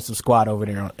sound defensive squad over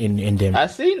there in Denver. I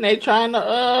seen they trying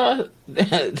to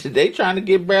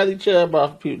get Bradley Chubb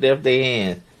off their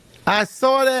hands. I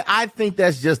saw that. I think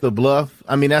that's just a bluff.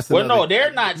 I mean, that's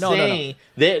they're not saying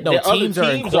that. The teams other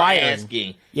are teams inquiring. are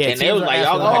asking. Yeah, and they was like,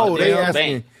 "Y'all they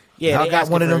asking." Yeah, y'all got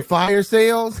one of them fire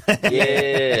sales. Yeah,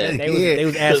 they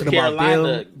was asking about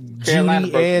Bill,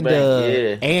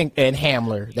 Judy, and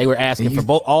Hamler. They were asking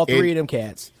for all 3 of them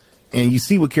cats. And you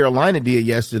see what Carolina did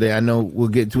yesterday. I know we'll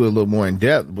get to it a little more in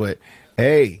depth, but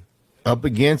hey, up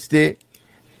against it,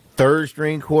 third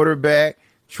string quarterback,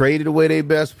 traded away their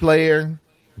best player,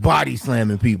 body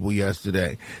slamming people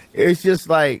yesterday. It's just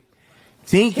like,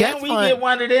 can we get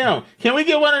one of them? Can we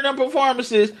get one of them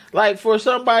performances like for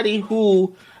somebody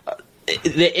who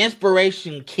the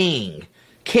inspiration king?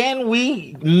 Can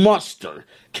we muster?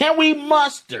 Can we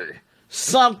muster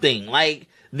something like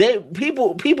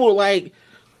people like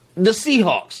the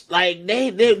Seahawks? Like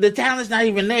the talent's not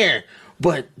even there,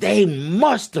 but they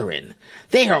mustering.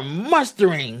 They are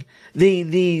mustering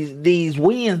these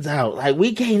wins out. Like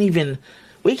we can't even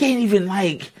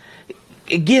like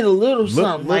get a little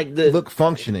something like the look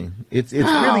functioning. It's oh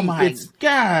really my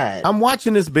God. I'm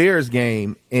watching this Bears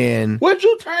game and would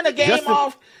you turn the game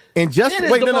off? And just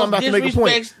wait, no, I'm about to make a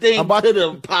point. I'm about to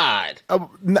the pod. You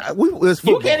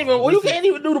can't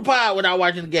even do the pod without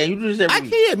watching the game. You do this every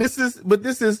week. I can. This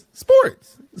is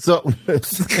sports. So,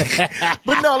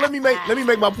 but no, let me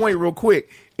make my point real quick.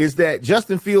 Is that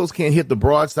Justin Fields can't hit the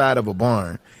broadside of a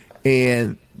barn,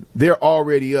 and they're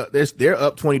already up. They're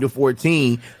up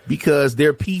 20-14 because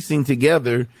they're piecing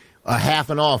together a half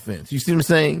an offense. You see what I'm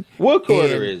saying? What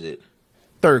quarter is it?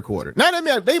 Third quarter.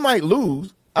 Now they might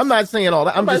lose. I'm not saying all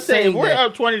that. I'm just saying we're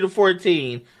up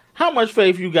 20-14. How much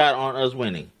faith you got on us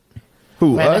winning?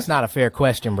 Who? Man, us? that's not a fair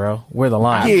question, bro. We're the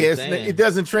line. Yeah, it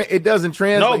doesn't translate.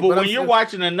 No, but when you're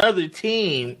watching another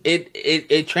team,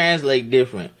 it translates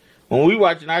different. When we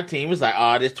watching our team, it's like,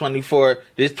 oh, this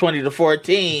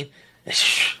 20-14,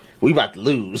 we about to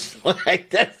lose. Like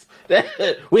that.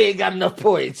 We ain't got enough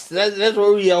points. That's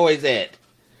where we always at.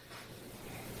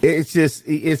 It's just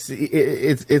it's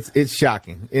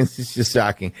shocking. It's just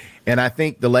shocking. And I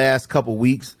think the last couple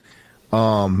weeks,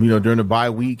 during the bye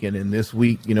week and in this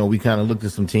week, we kind of looked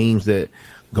at some teams that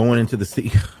going into the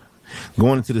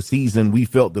season, we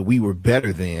felt that we were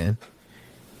better than,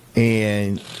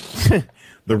 and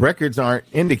the records aren't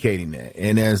indicating that.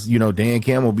 And as Dan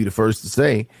Campbell will be the first to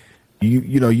say,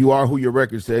 you are who your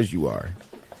record says you are.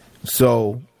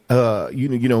 So we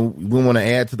want to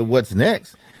add to the what's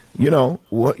next. Hold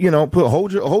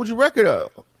your record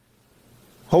up.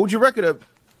 Hold your record up.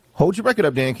 Hold your record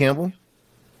up, Dan Campbell.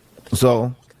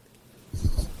 So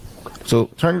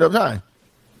turn it up high.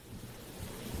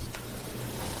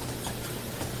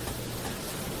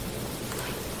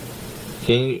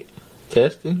 Can you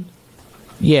testing?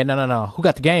 Yeah, no. Who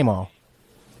got the game on?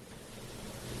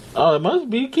 Oh, it must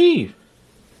be Keith.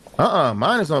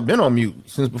 Mine has been on mute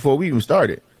since before we even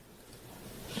started.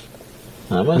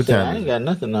 I ain't got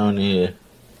nothing on here.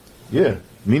 Yeah,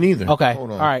 me neither. Okay, all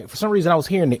right. For some reason, I was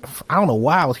hearing it. I don't know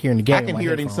why I was hearing the game. I can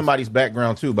hear it in somebody's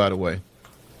background too, by the way.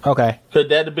 Okay. Could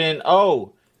that have been?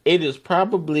 Oh, it is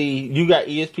probably you got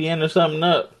ESPN or something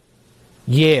up.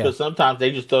 Yeah. Because sometimes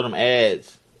they just throw them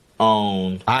ads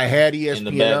on. I had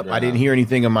ESPN up. I didn't hear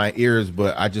anything in my ears,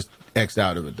 but I just X'd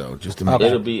out of it though, just to make.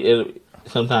 It'll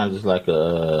sometimes it's like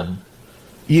a.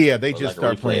 Yeah, they just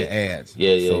start playing ads.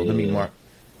 Yeah. So let me mark.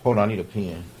 Hold on, I need a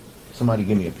pen. Somebody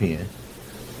give me a pen.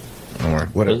 All right,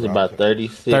 whatever. It's about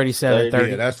 36. 37,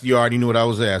 30. Yeah, you already knew what I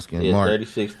was asking. Yeah, Mark.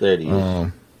 36,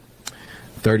 30.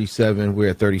 37,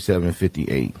 we're at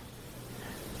 37.58.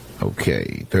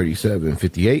 Okay,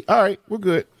 37.58. All right, we're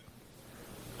good.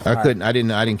 I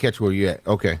didn't catch where you at.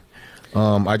 Okay.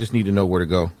 I just need to know where to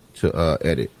go to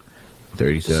edit.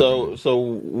 37. So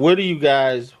what are you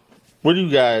guys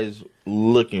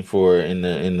looking for in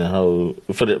the whole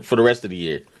for the rest of the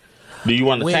year? Do you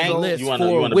want to tank? You want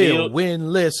to build?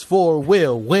 Win less for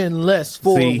Will. Win less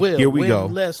for Will. Here we go.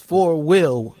 Win less for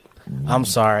Will. I'm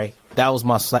sorry. That was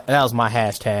my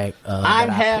hashtag. I'm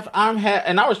half,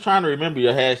 and I was trying to remember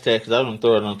your hashtag because I was gonna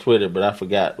throw it on Twitter, but I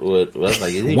forgot what I was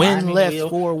like. Is he Win less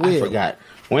for Will. I forgot.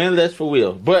 Win less for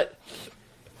Will. But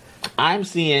I'm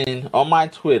seeing on my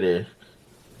Twitter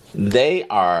they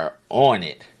are on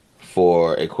it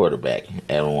for a quarterback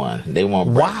at one. They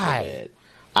want Bryce. Why? So bad.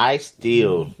 I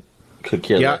still could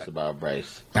care less about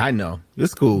Bryce. I know.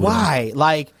 It's cool. Why? Man.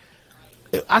 Like,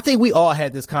 I think we all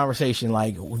had this conversation.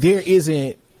 Like, there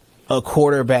isn't a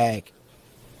quarterback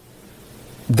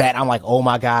that I'm like, oh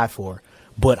my God, for.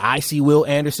 But I see Will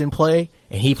Anderson play,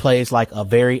 and he plays like a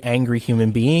very angry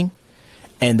human being.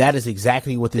 And that is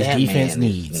exactly what this defense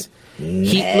needs.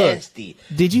 Nasty.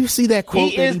 Did you see that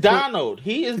quote? He is Donald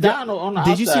on the outside.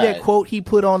 Did you see that quote he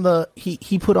put on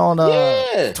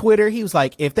Twitter? He was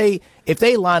like, if they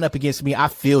line up against me, I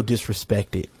feel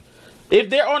disrespected.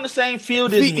 If they're on the same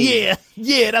field as me,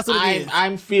 yeah, that's what it is.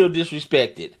 I'm feel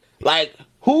disrespected. Like,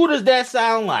 who does that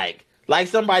sound like? Like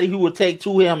somebody who would take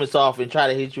two helmets off and try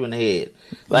to hit you in the head.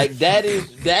 Like that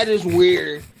is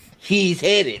where he's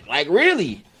headed. Like,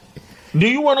 really? Do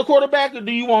you want a quarterback or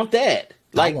do you want that?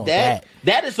 Like that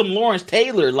is some Lawrence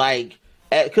Taylor, like,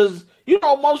 because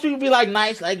most people be like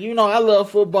nice, like, I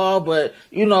love football, but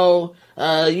I want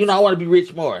to be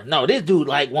rich more. No, this dude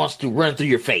wants to run through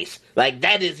your face. Like,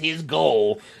 that is his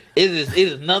goal. It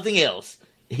is nothing else.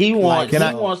 He wants. Can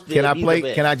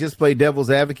I just play devil's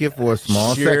advocate for a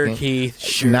small second? Keith.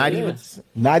 Sure. Not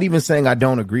even saying I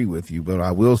don't agree with you, but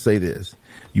I will say this: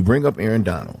 you bring up Aaron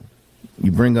Donald.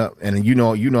 You bring up, and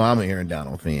I'm an Aaron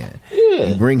Donald fan. Yeah.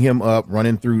 You bring him up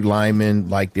running through linemen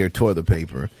like they're toilet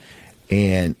paper.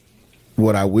 And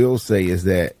what I will say is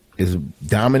that as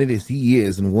dominant as he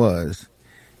is and was,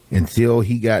 until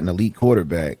he got an elite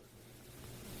quarterback,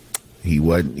 he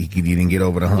didn't get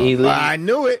over the hump. I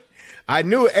knew it.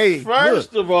 Hey,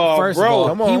 first of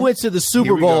all, he went to the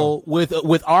Super Bowl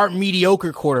with our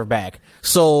mediocre quarterback.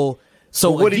 So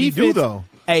what did he do though?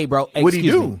 Hey, bro, what did he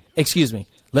do? Excuse me.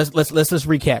 Let's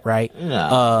recap, right?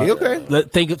 No. Okay.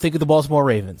 Think of the Baltimore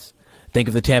Ravens. Think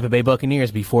of the Tampa Bay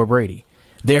Buccaneers before Brady.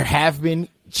 There have been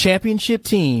championship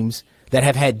teams that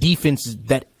have had defenses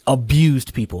that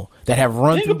abused people, that have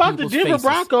run through people's faces. Think about the Denver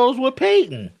Broncos with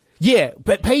Peyton. Yeah,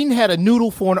 but Peyton had a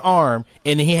noodle for an arm,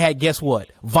 and he had, guess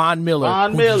what? Von Miller.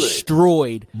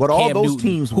 Destroyed. But all Cam those Newton,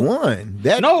 teams won.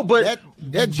 They weren't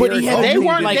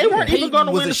even going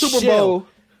to win the Super Bowl.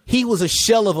 He was a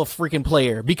shell of a freaking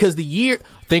player because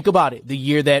think about it, the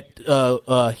year that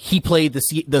he played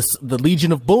the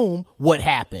Legion of Boom, what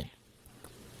happened?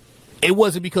 It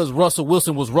wasn't because Russell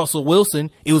Wilson was Russell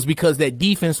Wilson. It was because that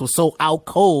defense was so out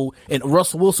cold, and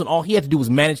Russell Wilson, all he had to do was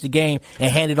manage the game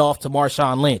and hand it off to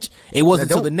Marshawn Lynch. It wasn't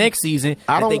until the next season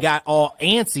that they got all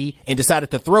antsy and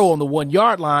decided to throw on the 1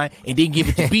 yard line and didn't give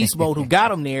it to Beast Mode, who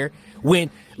got him there.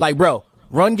 Bro,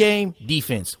 run game,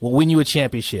 defense will win you a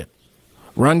championship.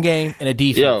 Run game and a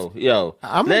defense.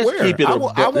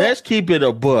 Let's keep it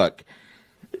a buck.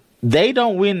 They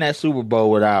don't win that Super Bowl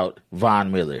without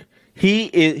Von Miller.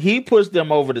 He puts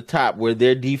them over the top where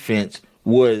their defense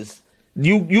was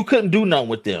you couldn't do nothing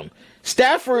with them.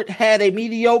 Stafford had a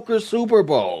mediocre Super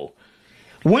Bowl.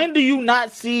 When do you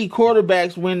not see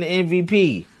quarterbacks win the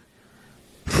MVP?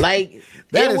 Like,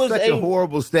 that is such a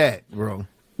horrible stat, bro.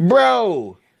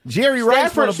 Bro. Jerry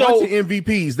Rice won a bunch of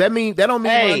MVPs. That don't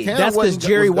mean Montana. That's because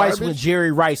Jerry Rice was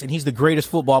Jerry Rice, and he's the greatest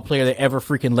football player that ever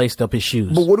freaking laced up his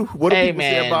shoes. But what do people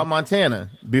say about Montana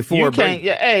before?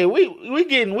 We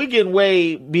getting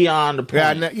way beyond the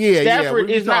point.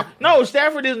 Stafford is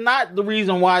not the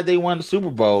reason why they won the Super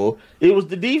Bowl. It was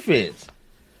the defense.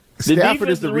 Stafford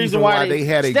is the reason why they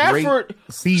had a great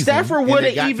season. Stafford would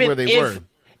have even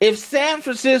if San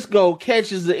Francisco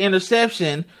catches the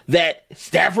interception that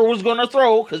Stafford was going to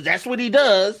throw, because that's what he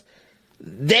does,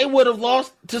 they would have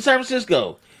lost to San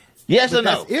Francisco. Yes or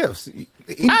no? Ifs.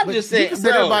 I'm just saying, you can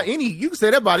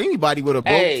say that about anybody with a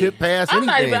boat tip pass. I'm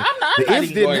not even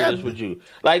going this with you.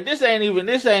 Like, this ain't even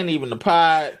the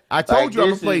pod. I told you I'm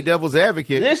gonna play devil's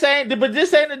advocate. This ain't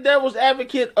the devil's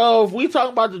advocate of we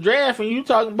talking about the draft and you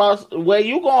talking about where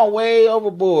you going way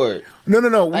overboard.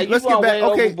 No. Like, let's get back.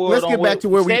 Okay, let's get back to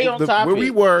where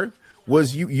we were.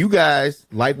 Was you guys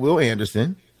like Will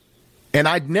Anderson? And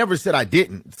I never said I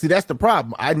didn't. See, that's the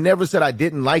problem. I never said I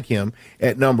didn't like him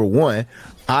at number one.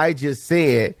 I just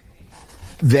said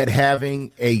that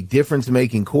having a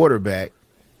difference-making quarterback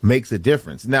makes a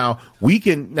difference. Now,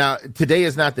 today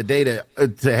is not the day to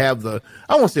have the,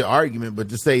 I won't say argument, but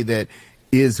to say that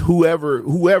is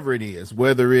whoever it is,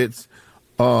 whether it's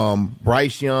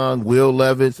Bryce Young, Will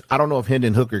Levis, I don't know if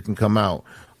Hendon Hooker can come out,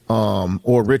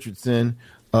 or Richardson,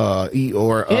 my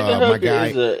guy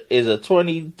is a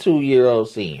 22-year-old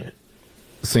senior.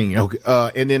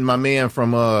 Okay. And then my man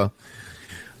from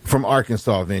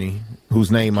Arkansas, Vinny, whose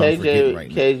name I'm forgetting right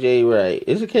now. KJ Wright.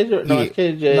 Is it KJ? No, it's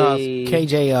KJ. No, it's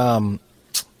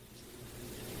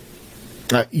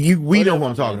KJ. We know who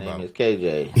I'm talking about. It's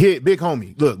KJ. Big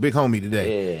homie. Look, big homie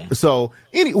today. Yeah. So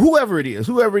whoever it is,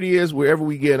 wherever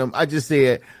we get them, I just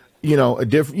said, a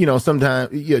different,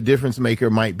 sometimes a difference maker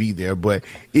might be there. But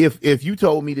if you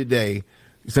told me today,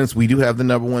 since we do have the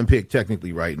number one pick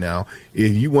technically right now,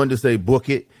 if you wanted to say book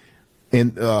it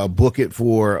and book it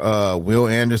for Will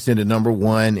Anderson at number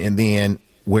one, and then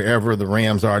wherever the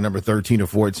Rams are, number 13 or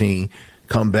 14,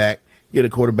 come back, get a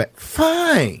quarterback,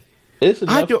 fine. It's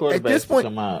enough quarterbacks at this point, to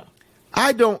come out.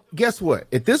 I don't. Guess what?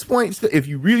 At this point, if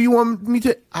you really want me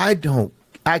to, I don't.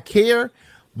 I care,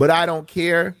 but I don't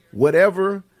care.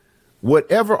 Whatever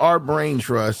our brain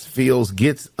trust feels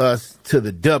gets us to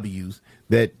the W's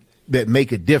that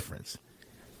make a difference.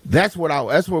 That's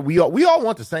what we all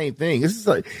want the same thing. It's just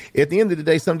like, at the end of the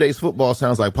day, some days football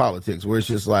sounds like politics, where it's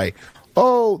just like,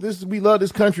 oh, we love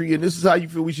this country, and this is how you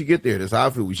feel we should get there. That's how I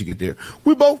feel we should get there.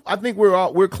 I think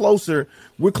we're closer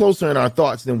in our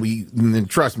thoughts than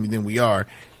trust me, than we are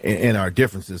in our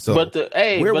differences. So, but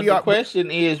the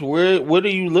question is, what are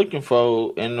you looking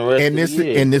for in the rest of the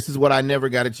year? And this is what I never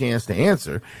got a chance to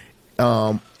answer.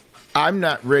 I'm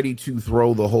not ready to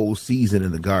throw the whole season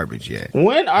in the garbage yet.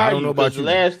 When are you? Because the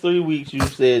last 3 weeks you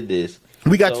said this.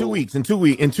 We got 2 weeks. In 2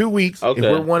 weeks, okay.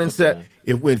 If we're 1-7,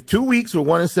 if with 2 weeks we're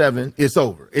 1-7, it's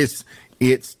over. It's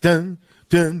dun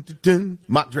dun dun, dun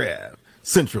mock draft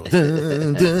central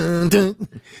dun dun dun dun,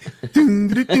 dun,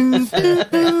 dun, dun,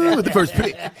 dun, with the first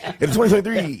pick in the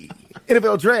 2023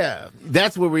 NFL draft.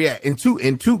 That's where we're at. In two.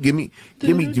 Give me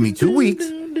 2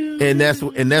 weeks. And that's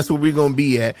where we're gonna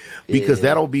be at, because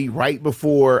that'll be right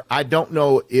before. I don't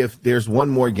know if there's one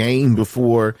more game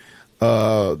before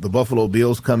the Buffalo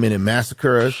Bills come in and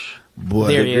massacre us. But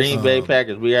the Green Bay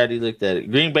Packers, we already looked at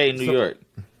it. Green Bay, New York.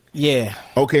 Yeah.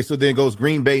 Okay, so then it goes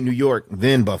Green Bay, New York,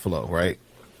 then Buffalo, right?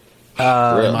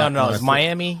 No, it's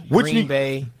Miami, Green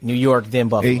Bay, New York, then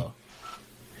Buffalo.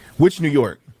 Which New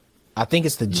York? I think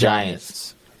it's the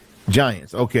Giants.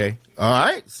 Giants. Okay. All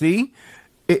right. See.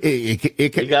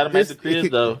 It you got them at the crib,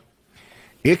 though.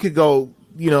 It could go,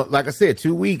 like I said,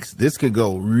 2 weeks. This could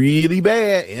go really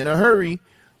bad in a hurry,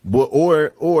 but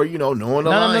or knowing the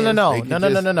Lions.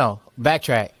 No.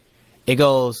 Backtrack. It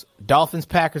goes Dolphins,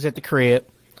 Packers at the crib,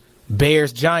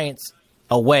 Bears, Giants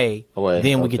away.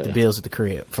 Then we get the Bills at the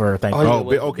crib for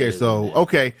Thanksgiving.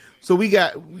 Okay. So we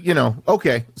got,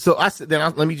 okay. So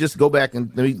let me just go back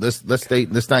and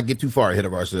let's not get too far ahead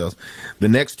of ourselves. The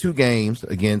next 2 games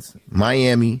against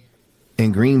Miami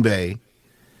and Green Bay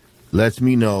lets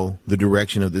me know the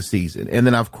direction of the season. And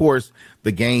then, of course,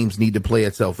 the games need to play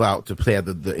itself out to play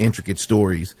the intricate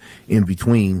stories in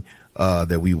between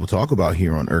that we will talk about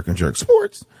here on Irk and Jerk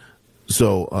Sports.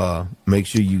 So make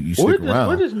sure you stick around.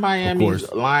 What does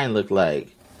Miami's line look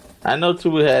like? I know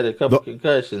Tua had a couple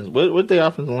concussions. What the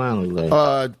offensive line look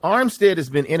like? Armstead has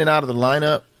been in and out of the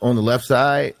lineup on the left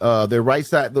side. Their right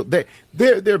side,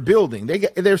 they're building.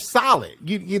 They're solid.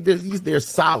 They're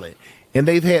solid, and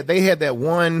they had that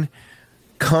one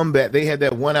comeback. They had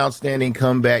that one outstanding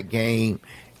comeback game,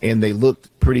 and they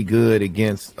looked pretty good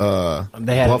against Buffalo.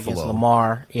 Against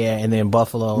Lamar, and then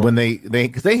Buffalo when they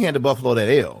handed Buffalo that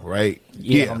L, right?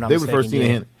 Yeah, they were the first team to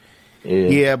hand.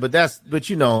 Yeah, but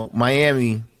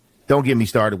Miami. Don't get me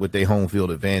started with their home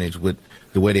field advantage with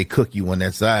the way they cook you on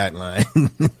that sideline.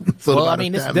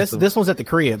 This one's at the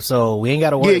crib, so we ain't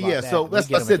got to worry about that. So I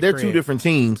said they're 2 different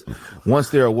teams. Once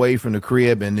they're away from the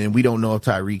crib, and then we don't know if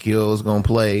Tyreek Hill is going to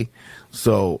play.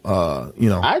 So,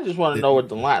 I just want to know what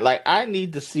the line. Like, I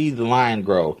need to see the line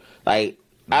grow. Like,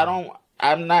 I'm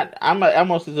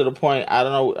almost to the point. I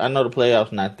don't know. I know the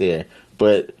playoffs not there,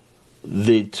 but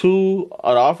the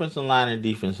offensive line and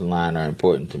defensive line are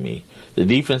important to me. The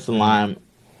defensive line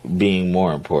being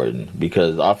more important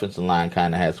because the offensive line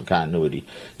kind of has some continuity.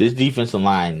 This defensive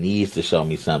line needs to show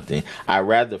me something. I'd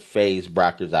rather phase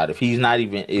Brockers out. If he's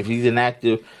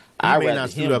inactive, I'd rather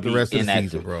him up be the rest inactive. Of the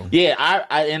season, bro. Yeah,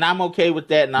 and I'm okay with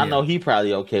that, and I know he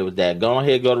probably okay with that. Go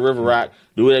ahead, go to River Rock,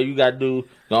 do whatever you got to do.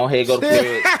 Go ahead, go to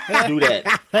Florida, do that.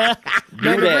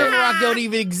 River Rock don't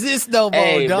even exist no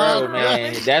more, dog. Bro,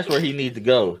 man, that's where he needs to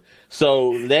go. So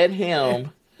let the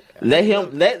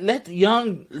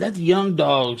young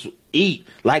dogs eat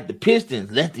like the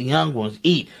Pistons. Let the young ones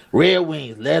eat. Red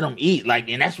Wings, let them eat.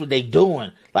 And that's what they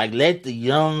doing. Like, let the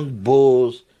young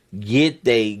bulls get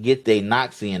they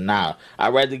knocks in now.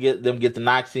 I'd rather get the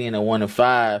knocks in at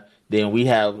 1-5 than we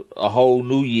have a whole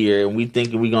new year and we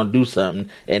thinking we're gonna do something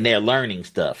and they're learning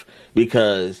stuff.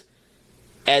 Because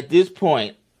at this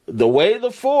point, the way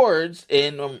the Fords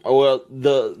and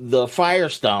the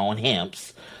Firestone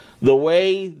Hemps, the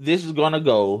way this is gonna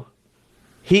go,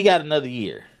 he got another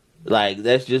year. Like,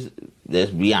 let's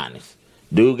be honest.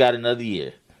 Dude got another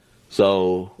year.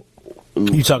 So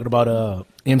you talking about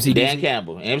MCDC? Dan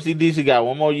Campbell. MCDC got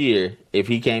one more year if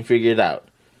he can't figure it out.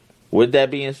 With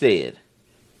that being said,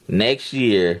 next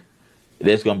year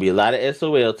there's gonna be a lot of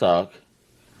SOL talk.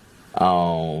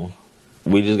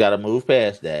 We just gotta move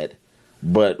past that.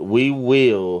 But we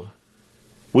won't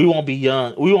be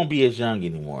young. We won't be as young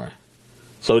anymore.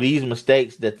 So these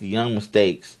mistakes, the young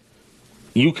mistakes,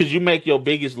 because you make your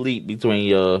biggest leap between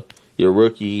your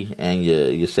rookie and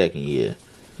your second year.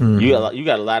 Mm-hmm. You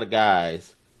got a lot of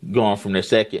guys going from their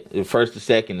first to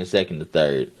second and second to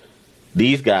third.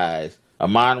 These guys,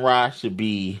 Amon-Ra should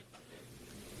be.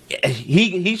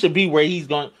 He should be where he's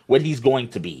going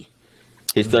to be.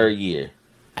 His third year.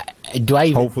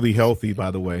 Hopefully healthy,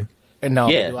 by the way. No.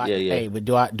 Yeah. Hey, but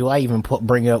do I even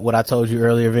bring up what I told you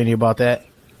earlier, Vinny, about that?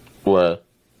 What?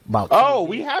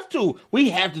 We have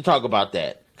to talk about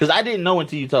that because I didn't know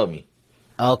until you told me.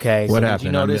 Okay, what so happened? Did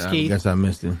you know this, I Keith? guess I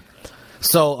missed it.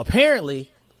 So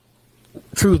apparently,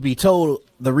 truth be told,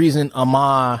 the reason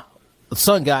Ahmad, the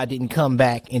Sun God, didn't come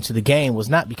back into the game was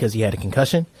not because he had a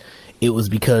concussion. It was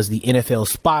because the NFL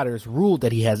spotters ruled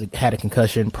that he had a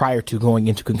concussion prior to going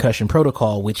into concussion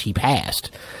protocol, which he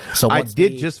passed. So I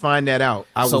did just find that out.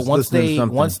 Once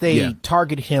they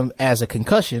targeted him as a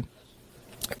concussion,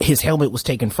 his helmet was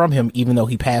taken from him, even though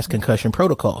he passed concussion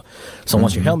protocol. So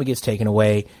once your helmet gets taken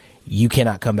away, you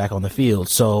cannot come back on the field.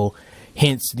 So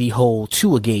hence the whole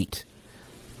Tua-gate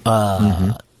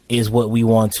is what we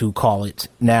want to call it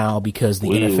now, because the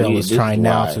NFL is trying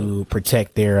now to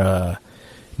protect their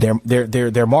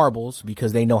marbles,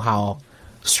 because they know how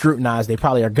scrutinized they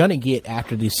probably are going to get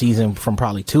after the season from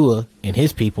probably Tua and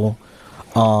his people,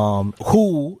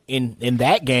 who in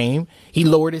that game, he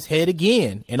lowered his head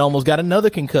again and almost got another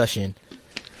concussion.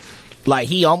 Like,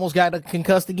 he almost got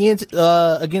concussed against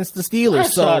the Steelers. I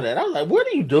saw that. I was like, what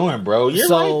are you doing, bro? You're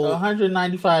like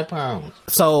 195 pounds.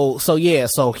 So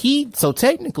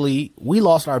technically, we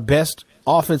lost our best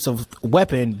offensive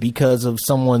weapon because of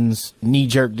someone's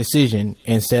knee-jerk decision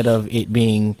instead of it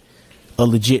being a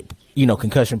legit,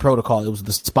 concussion protocol. It was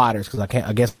the spotters, because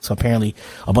I guess apparently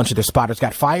a bunch of their spotters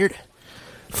got fired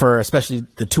for especially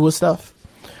the Tua stuff.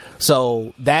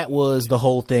 So that was the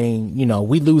whole thing.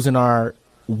 We losing our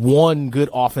one good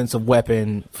offensive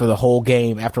weapon for the whole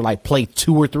game after like play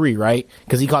 2 or 3, right?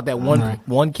 Because he caught that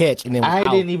one catch and then was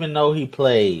out. Didn't even know he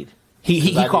played.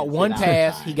 He caught one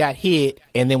pass, he got hit,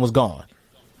 and then was gone.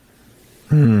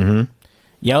 Mm-hmm.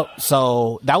 Yep.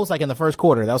 So that was like in the first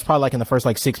quarter. That was probably like in the first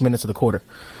 6 minutes of the quarter.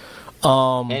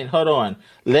 And hold on,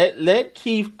 let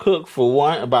Keith cook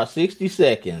for about 60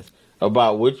 seconds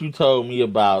about what you told me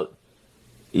about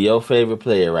your favorite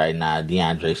player right now,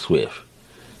 DeAndre Swift.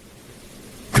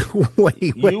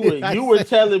 You were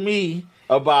telling me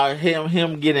about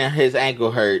him getting his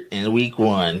ankle hurt in week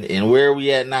 1, and where are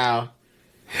we at now?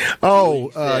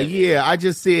 Yeah, I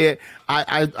just said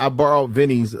I borrowed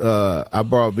Vinny's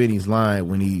line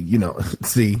when he,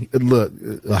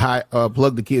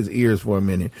 plug the kid's ears for a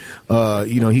minute.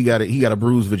 He got a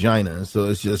bruised vagina, so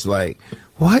it's just like,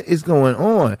 what is going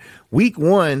on? Week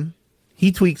 1,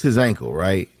 he tweaks his ankle,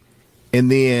 right? And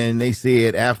then they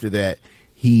said after that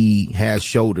he has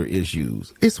shoulder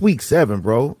issues. It's week 7,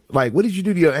 bro. Like, what did you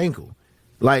do to your ankle?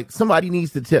 Like, somebody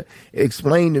needs to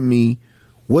explain to me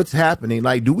what's happening.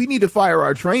 Like, do we need to fire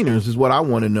our trainers is what I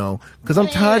want to know, because I'm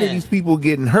tired of these people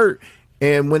getting hurt.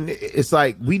 And when it's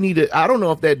like, we need to, I don't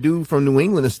know if that dude from New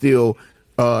England is still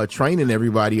training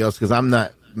everybody else, because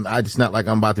it's not like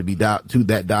I'm about to be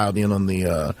dialed in on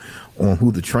the on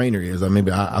who the trainer is.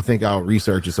 I think I'll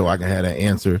research it so I can have that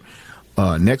answer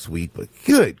next week. But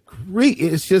good grief,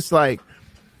 it's just like,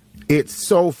 it's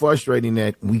so frustrating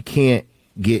that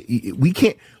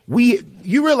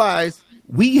you realize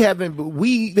we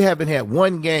haven't had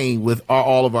one game with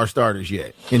all of our starters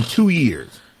yet in 2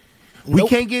 years. Nope. We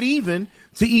can't get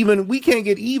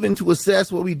even to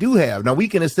assess what we do have. Now we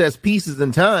can assess pieces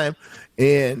in time,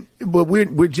 but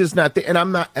we're just not there. And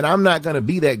I'm not going to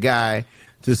be that guy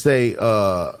to say,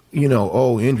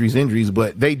 injuries,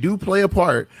 but they do play a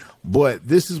part. But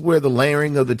this is where the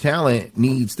layering of the talent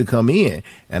needs to come in.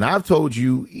 And I've told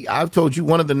you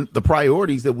one of the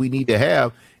priorities that we need to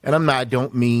have. And I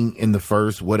don't mean in the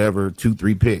first,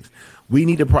 2-3 picks. We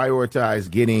need to prioritize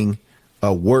getting a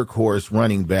workhorse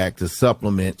running back to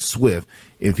supplement Swift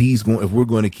if we're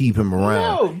going to keep him around.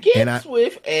 No, get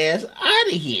Swift ass out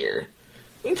of here.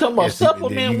 You talking about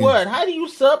supplement what? How do you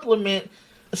supplement?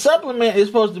 Supplement is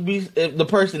supposed to be the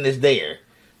person that's there.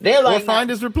 They're like, or find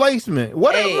his replacement.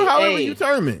 However you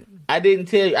term it. I didn't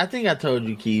tell you. I think I told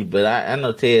you, Keith, but I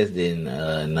know Tez didn't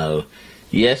know.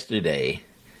 Yesterday,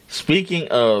 speaking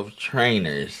of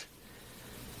trainers,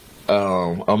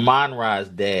 Amon-Ra's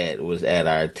dad was at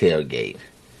our tailgate.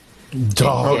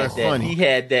 That's funny. He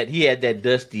had that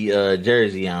dusty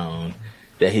jersey on.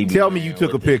 That he tell me you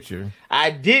took a picture.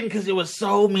 I didn't, because there was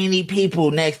so many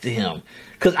people next to him.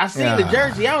 Because I seen the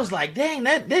jersey, I was like, dang,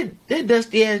 that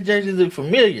dusty ass jersey look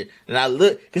familiar. And I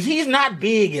look, because he's not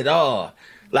big at all.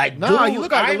 Like, dude, you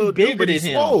look like a little bigger than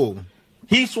him. Swole.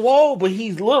 He's swole, but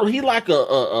he's little. He like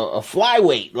a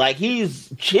flyweight. Like,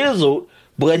 he's chiseled,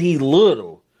 but he's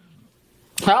little.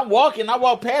 I walk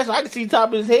past him, I can see the top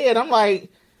of his head. I'm like,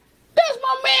 that's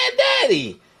my man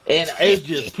daddy. And it's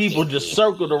just, people just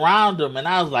circled around him. And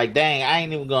I was like, dang, I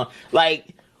ain't even going to, like,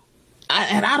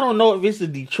 I don't know if it's a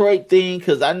Detroit thing,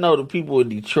 because I know the people in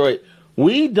Detroit,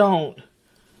 we don't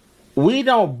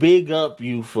big up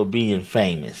you for being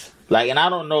famous. Like, and I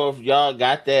don't know if y'all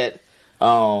got that,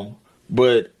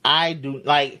 but I do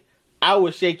like. I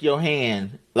would shake your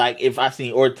hand. Like if I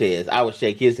seen Ortiz, I would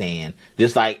shake his hand.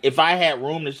 Just like if I had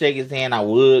room to shake his hand, I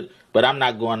would. But I'm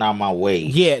not going out my way.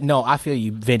 Yeah, no, I feel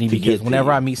you, Vinny. Because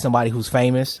whenever I meet somebody who's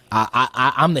famous,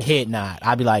 I'm the head nod.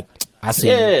 I'd be like, I see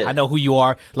you. I know who you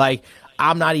are. Like.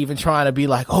 I'm not even trying to be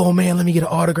like, oh man, let me get an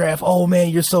autograph. Oh man,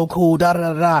 you're so cool. Da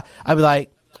da da da. I'd be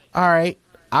like, all right,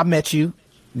 I met you.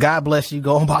 God bless you.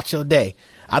 Go on about your day.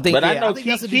 I think, but I know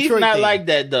Keith's not thing. Like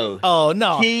that though. Oh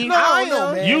no, Keith, I don't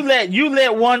know, man. You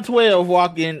let 112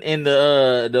 walk in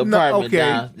the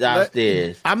apartment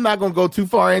downstairs. I'm not gonna go too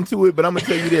far into it, but I'm gonna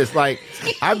tell you this: like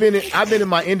I've been in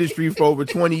my industry for over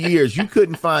 20 years. You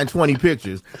couldn't find 20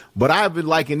 pictures, but I've been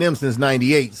liking them since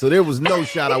 '98. So there was no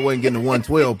shot I wasn't getting a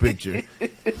 112 picture.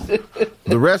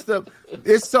 The rest of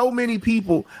it's so many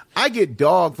people. I get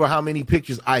dogged for how many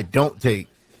pictures I don't take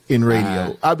in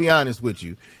radio. I'll be honest with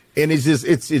you. And it's just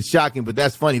it's shocking, but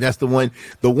that's funny. That's the one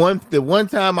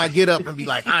time I get up and be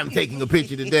like, I'm taking a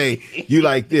picture today. You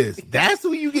like this. That's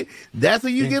who you get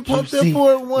pumped up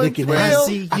for at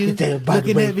 112.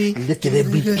 Looking at me. Did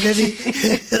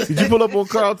you pull up on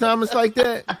Carl Thomas like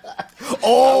that?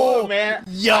 Oh man.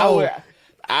 Yo.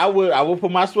 I would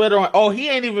put my sweater on. Oh, I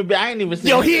ain't even seen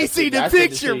Yo, he ain't seen the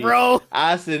picture, bro.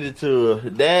 I sent it to her.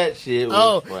 That shit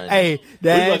was funny. Hey,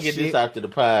 we're gonna get this after the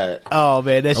pod. Oh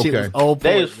man, that shit was old.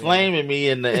 They was flaming me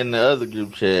in the other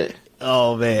group chat.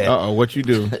 Oh man. What you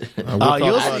do?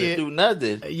 You'll see it. Do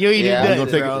nothing. You ain't do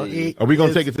nothing, bro. Are we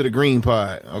gonna take it to the green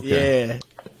pod? Okay. Yeah.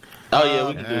 Oh yeah,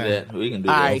 we can do that. We can do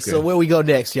that. All right, so where we go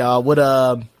next, y'all? What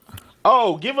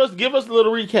Oh, give us a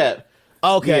little recap.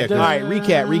 Okay, all right,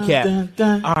 recap.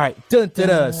 All right,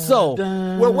 So,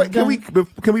 well, wait, can we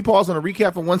pause on a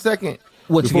recap for 1 second?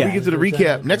 Before we get to the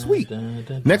recap, next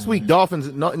week, Dolphins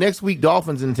in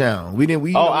town.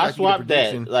 I swapped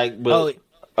that. Like, but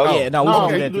yeah, no, we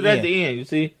can do that at the end. You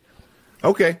see.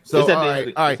 Okay, so all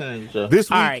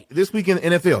right. This week in the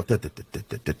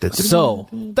NFL. So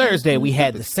Thursday we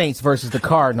had the Saints versus the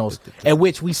Cardinals, at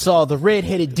which we saw the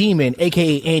red-headed demon,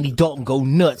 aka Andy Dalton, go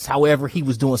nuts. However, he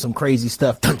was doing some crazy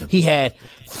stuff. He had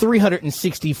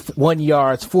 361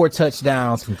 yards, 4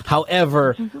 touchdowns.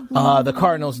 However, the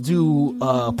Cardinals do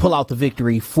pull out the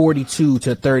victory,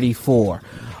 42-34.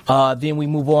 Then we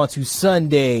move on to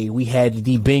Sunday. We had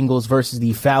the Bengals versus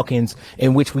the Falcons,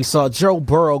 in which we saw Joe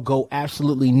Burrow go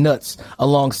absolutely nuts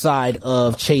alongside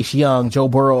of Chase Young. Joe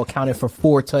Burrow accounted for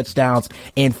 4 touchdowns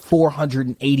and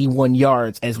 481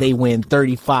 yards as they win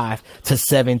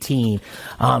 35-17.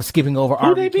 Skipping over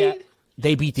our recap.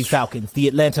 They beat the Falcons, the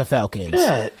Atlanta Falcons.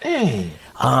 Yeah, dang.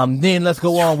 Then let's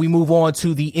go on. We move on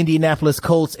to the Indianapolis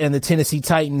Colts and the Tennessee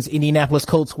Titans. Indianapolis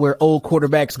Colts, where old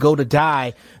quarterbacks go to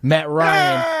die. Matt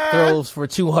Ryan throws for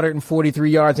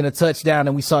 243 yards and a touchdown,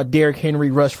 and we saw Derrick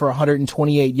Henry rush for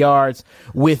 128 yards,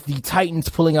 with the Titans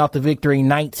pulling out the victory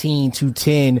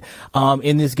 19-10.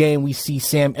 In this game, we see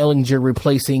Sam Ehlinger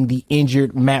replacing the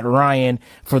injured Matt Ryan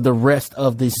for the rest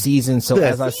of the season. So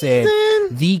as I said,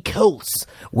 the Colts,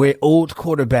 where old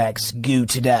quarterbacks go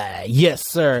to die. Yes,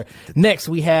 sir.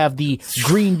 Next, we have the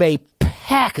Green Bay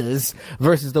Packers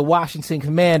versus the Washington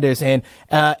Commanders. And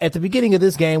at the beginning of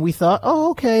this game, we thought,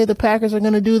 oh, okay, the Packers are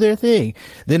going to do their thing.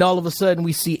 Then all of a sudden,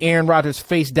 we see Aaron Rodgers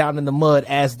face down in the mud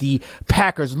as the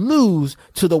Packers lose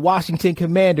to the Washington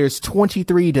Commanders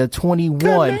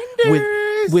 23-21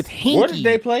 with Hinkie Where did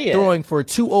they play at? Throwing for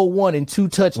 201 and 2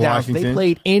 touchdowns. Washington. They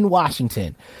played in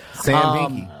Washington. Sam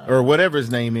Hinkie, or whatever his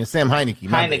name is, Sam Heineke.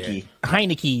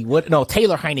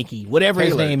 Taylor Heineke, whatever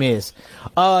his name is.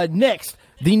 Next,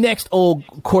 the next old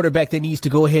quarterback that needs to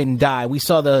go ahead and die. We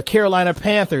saw the Carolina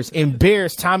Panthers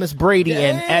embarrass Thomas Brady,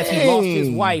 and as he lost his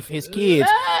wife, his kids,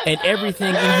 and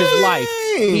everything in his life,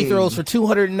 he throws for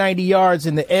 290 yards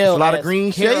in the L. That's a lot of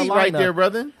green shade right there,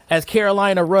 brother. As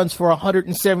Carolina runs for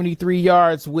 173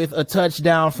 yards with a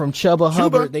touchdown from Chuba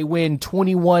Hubbard, they win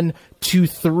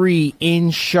 21-3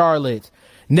 in Charlotte.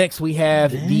 Next, we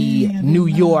have the New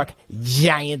York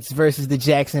Giants versus the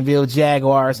Jacksonville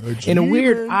Jaguars. In a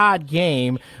weird, odd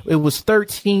game, it was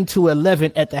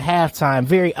 13-11 at the halftime.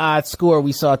 Very odd score.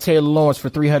 We saw Taylor Lawrence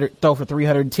throw for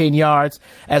 310 yards,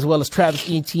 as well as Travis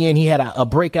Etienne. He had a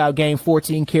breakout game,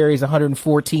 14 carries,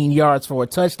 114 yards for a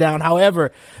touchdown.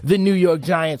 However, the New York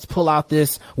Giants pull out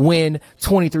this win,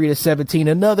 23-17.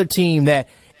 Another team that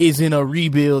is in a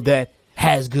rebuild that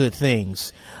has good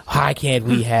things. Why can't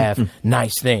we have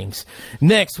nice things?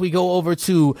 Next, we go over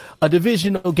to a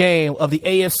divisional game of the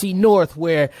AFC North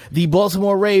where the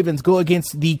Baltimore Ravens go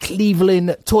against the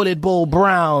Cleveland Toilet Bowl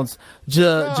Browns.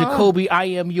 Jacoby, I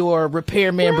am your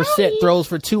repairman. Brissett throws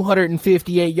for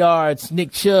 258 yards.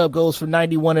 Nick Chubb goes for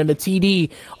 91 and a TD.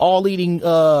 All leading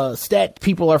stat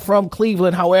people are from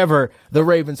Cleveland. However, the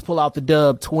Ravens pull out the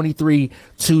dub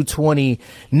 23-20.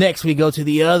 Next, we go to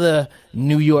the other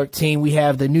New York team. We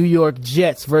have the New York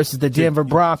Jets versus the Denver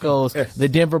Broncos. The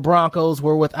Denver Broncos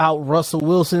were without Russell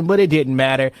Wilson, but it didn't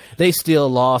matter. They still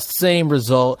lost. Same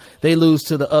result. They lose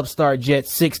to the upstart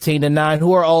Jets 16-9,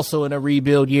 who are also in a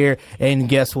rebuild year. And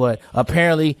guess what?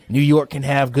 Apparently, New York can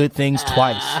have good things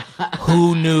twice.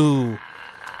 Who knew?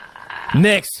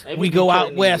 Next, we go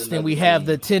out west and we have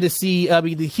the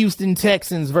the Houston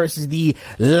Texans versus the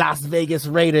Las Vegas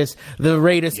Raiders. The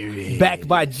Raiders backed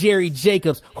by Jerry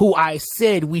Jacobs, who I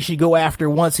said we should go after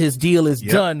once his deal is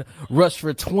done. Rushed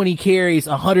for 20 carries,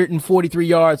 143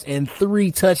 yards, and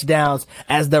 3 touchdowns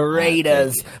as the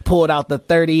Raiders pulled out the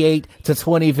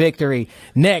 38-20 victory.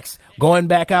 Next, going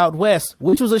back out west,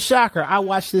 which was a shocker. I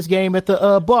watched this game at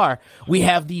the bar. We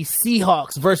have the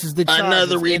Seahawks versus the Chargers.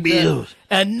 Another rebuild.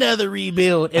 And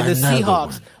the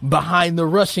Seahawks behind the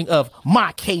rushing of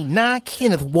my K9,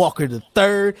 Kenneth Walker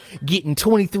III, getting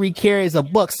 23 carries,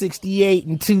 $168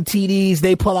 and 2 TDs.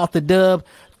 They pull out the dub.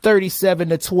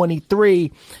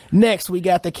 37-23. Next, we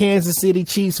got the Kansas City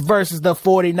Chiefs versus the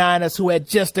 49ers, who had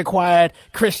just acquired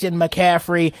Christian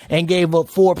McCaffrey and gave up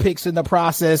 4 picks in the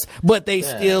process, but they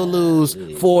still lose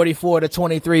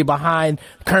 44-23 behind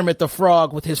Kermit the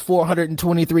Frog with his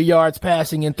 423 yards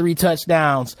passing and 3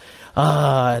 touchdowns.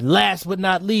 Last but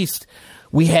not least,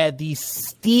 we had the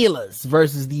Steelers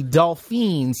versus the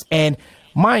Dolphins, and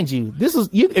mind you, this is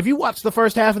if you watched the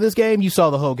first half of this game, you saw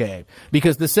the whole game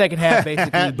because the second half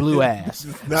basically blew ass.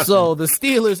 So the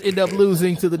Steelers end up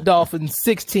losing to the Dolphins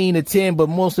 16-10, but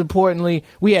most importantly,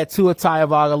 we had Tua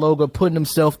Tagovailoa putting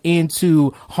himself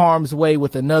into harm's way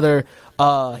with another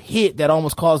hit that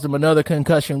almost caused him another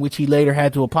concussion, which he later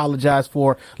had to apologize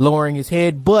for lowering his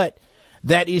head. But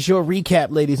that is your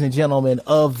recap, ladies and gentlemen,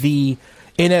 of the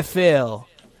NFL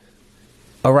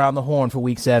Around the Horn for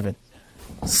Week 7.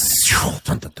 Oh,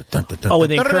 and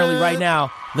then currently right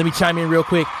now, let me chime in real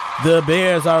quick. The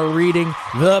Bears are reading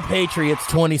the Patriots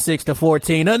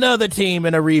 26-14. Another team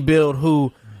in a rebuild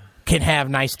who can have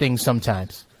nice things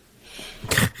sometimes.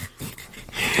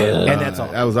 And that's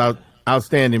all. That was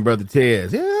outstanding, Brother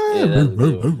Tez. Hey,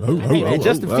 man,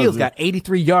 Justin Fields got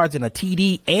 83 yards and a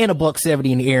TD and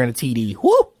 $170 in the air and a TD.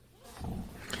 Woo!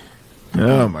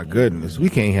 Oh, my goodness. We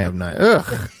can't have nice.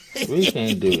 Ugh. We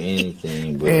can't do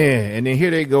anything, bro. Yeah, and then here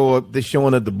they go up. They're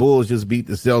showing that the Bulls just beat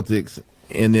the Celtics,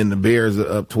 and then the Bears are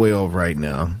up 12 right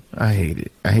now. I hate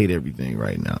it. I hate everything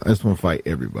right now. I just want to fight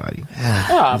everybody.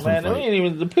 Oh, man. I mean,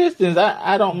 even the Pistons,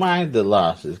 I don't mind the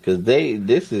losses because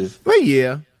this is. Well,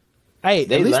 yeah. Hey, at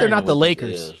least they're not the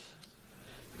Lakers.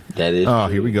 That is. Oh,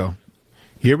 true. Here we go.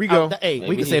 Here we go. Hey,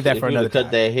 we can save that for another time.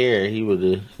 Cut that hair, they would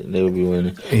be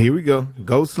winning. Here we go.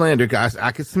 Goat slander, guys.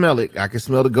 I can smell it. I can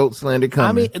smell the goat slander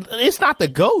coming. I mean, it's not the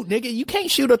goat, nigga. You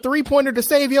can't shoot a 3-pointer to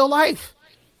save your life.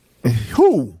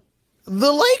 Who?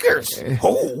 The Lakers.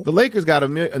 Who? The Lakers got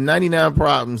 99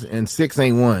 problems and 6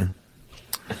 ain't one.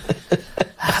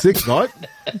 6 what?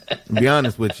 Be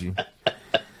honest with you.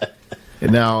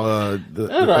 And now,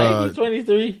 he's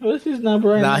 23. What's his number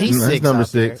right now? He's 6. Number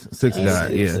 6. 6 guy,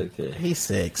 yeah. Okay. He's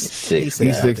 6. He's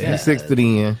 6. He's 6 to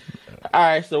the end. All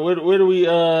right, so what are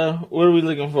we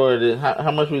looking for? How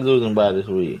much we losing by this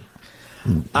week?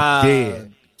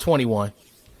 21.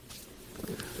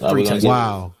 3 touchdowns.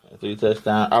 Wow. 3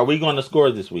 touchdowns. Are we going to score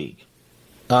this week?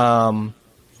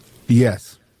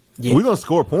 Yes. Yeah. We're going to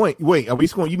score a point. Wait, are we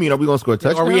scoring? You mean are we going to score a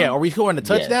touchdown? Are we scoring a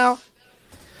touchdown? Yes.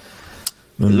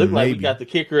 It looked like we got the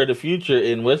kicker of the future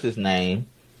in what's his name.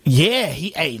 Yeah,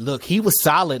 he was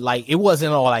solid. Like, it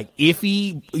wasn't all like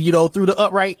iffy, through the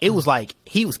upright. It was like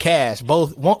he was cash.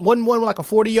 Both one like a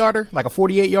 40-yarder, like a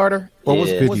 48-yarder, or was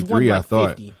 53? Like I thought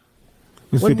 50? It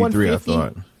was 53. I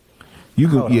thought you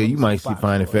could. You might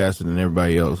find it faster than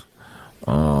everybody else.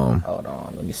 Hold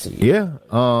on, let me see. Yeah.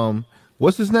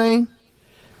 What's his name?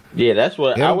 Yeah, that's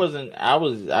what I wasn't. I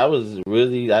was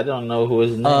really. I don't know who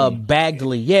his name.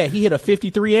 Bagley. Yeah, he hit a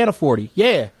 53 and a 40.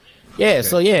 Yeah. Okay.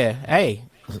 So yeah. Hey.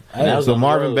 So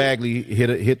Marvin Bagley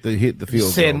hit the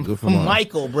field goal. Good for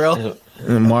Michael, bro.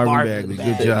 Marvin Bagley,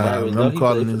 good job. I'm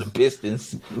calling him the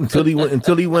Pistons until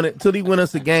he win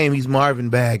us a game. He's Marvin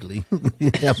Bagley.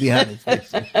 I'll be honest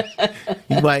with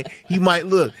you. He might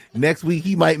look next week.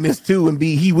 He might miss 2 and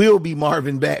he will be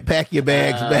Marvin Pack your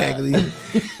bags Bagley.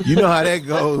 You know how that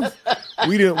goes.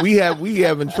 We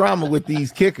having trauma with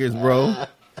these kickers, bro.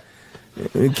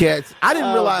 And cats. I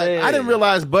didn't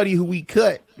realize Buddy, who we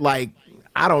cut, like,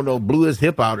 I don't know, blew his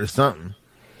hip out or something.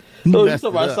 You talking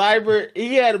about Cyber?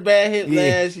 He had a bad hit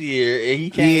last year, and he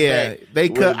came back. They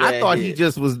cut. I thought hit.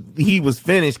 he was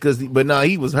finished but no,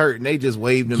 he was hurt, and they just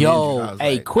waved him.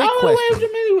 Quick question. Waved him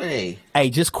anyway. Hey,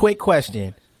 just quick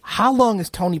question. How long is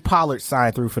Tony Pollard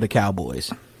signed through for the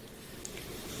Cowboys?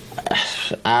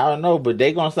 I don't know, but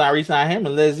they gonna re-sign him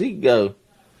unless he go.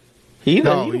 He's the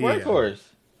workhorse.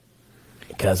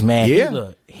 Because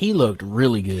he looked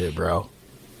really good, bro.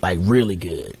 Like really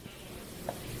good.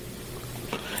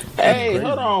 Hey,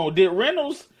 hold on. Did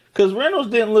Reynolds? Because Reynolds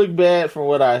didn't look bad from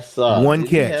what I saw. One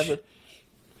catch.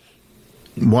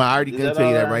 Well, I already can tell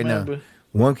you that right now.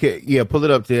 One catch. Yeah, pull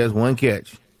it up, Tez. One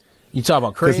catch. You talking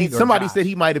about Craig? Because somebody said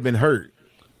he might have been hurt.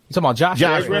 You talking about Josh?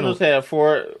 Josh Reynolds had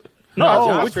 4.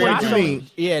 No, which one do you mean?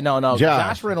 Yeah, no.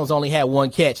 Josh Reynolds only had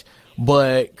 1 catch,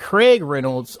 but Craig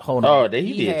Reynolds. Hold on.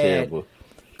 He did terrible.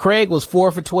 Craig was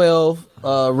 4 for 12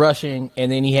 rushing,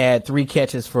 and then he had 3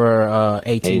 catches for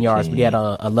 18 yards, but he had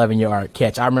a 11-yard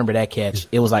catch. I remember that catch.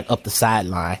 It was like up the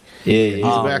sideline. Yeah, he's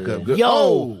a backup. Good.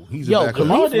 He's a backup.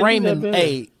 Khalif Raymond.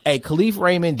 Khalif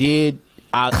Raymond did.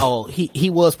 He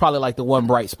was probably like the one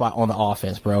bright spot on the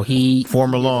offense, bro. He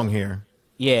former long hair.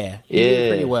 Yeah, he did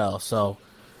pretty well. So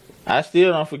I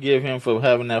still don't forgive him for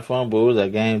having that fumble. It was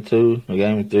like game 2 or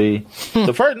game 3.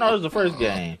 It was the first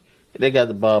game. They got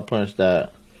the ball punched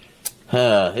out.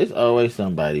 It's always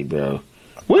somebody, bro.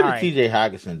 What did T.J.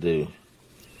 Hockenson do?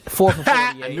 4 for 48.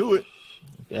 I knew it.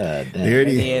 God damn. There it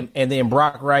is. And then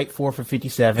Brock Wright 4 for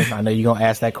 57. I know you're gonna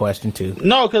ask that question too.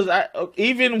 No, because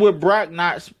even with Brock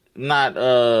not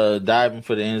diving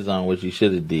for the end zone, which he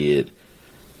should have did,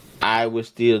 I would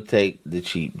still take the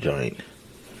cheap joint.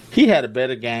 He had a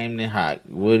better game than Hawk.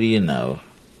 What do you know?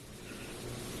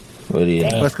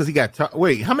 That's because he got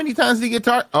wait. How many times did he get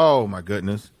targeted? Oh my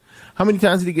goodness. How many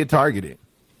times did he get targeted?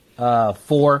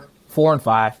 4 and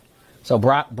 5. So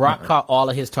Brock caught all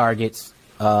of his targets.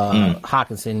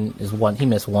 Hockenson is 1. He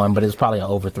missed 1, but it was probably an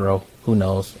overthrow. Who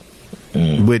knows?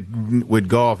 With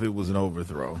Goff, it was an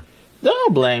overthrow.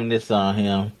 Don't blame this on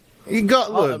him. I can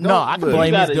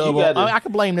blame this L. I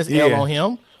can blame this L on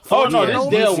him.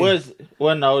 This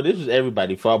was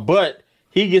everybody's fault, but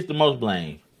he gets the most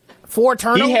blame. 4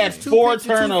 turnovers. He had 4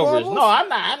 turnovers. No, I'm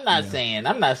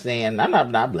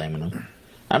not blaming him.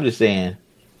 I'm just saying,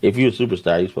 if you're a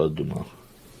superstar, you're supposed to do more.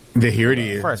 Here it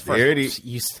is. There it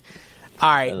is. All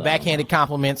right, backhanded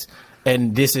compliments,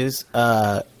 and this is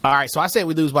all right. So I said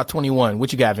we lose by 21.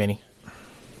 What you got, Vinny?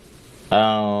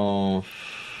 I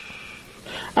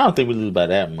don't think we lose by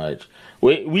that much.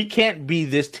 We can't be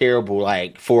this terrible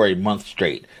like for a month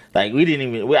straight. Like we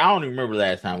didn't even. I don't even remember the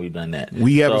last time we've done that.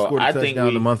 We haven't scored a touchdown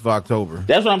in the month of October.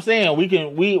 That's what I'm saying.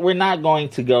 We're not going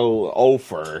to go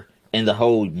over in the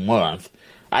whole month.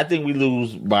 I think we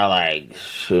lose by like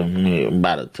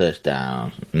about a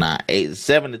touchdown.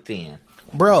 7 to 10.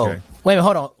 Bro, okay. Wait a minute,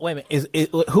 hold on. Wait a minute. Is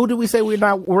who do we say we're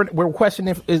not? We're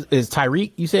questioning if is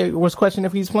Tyreek? You said was questioning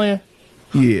if he's playing.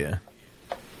 Yeah.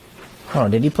 Hold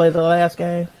on, did he play the last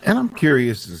game? And I'm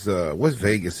curious as what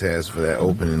Vegas has for that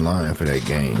opening line for that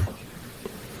game.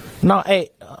 No, hey,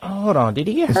 hold on. Did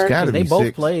he get hurt? They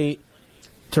both played.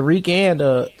 Tariq and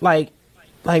like,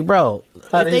 bro.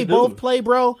 If they both play,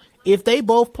 bro. If they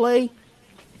both play,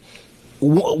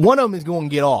 one of them is going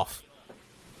to get off.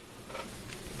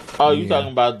 Oh, you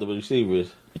talking about the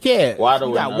receivers? Yeah,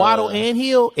 Waddle Waddle and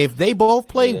Hill. If they both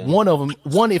play,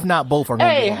 one if not both are going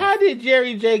to get off. Hey, how did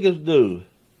Jerry Jacobs do?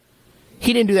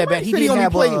 He didn't do that bad. He didn't only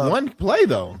play one play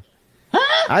though.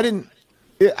 Huh? I didn't.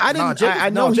 I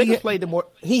know Jacobs played the more.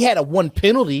 He had a 1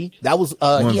 penalty. That was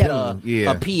he had a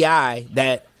PI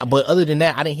that. But other than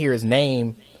that, I didn't hear his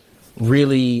name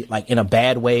really like in a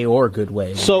bad way or a good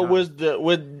way. So was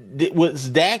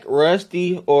Dak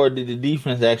rusty or did the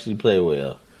defense actually play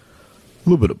well? A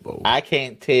little bit of both. I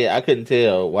can't tell. I couldn't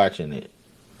tell watching it.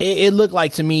 It looked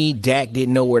like to me Dak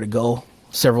didn't know where to go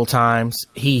several times.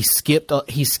 He skipped a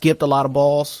lot of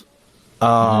balls.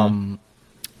 And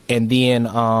then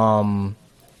I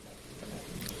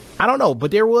don't know,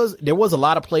 but there was a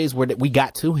lot of plays where we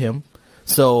got to him.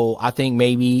 So I think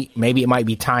maybe it might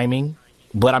be timing.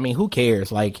 But I mean, who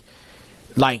cares? Like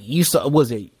you saw,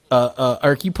 was it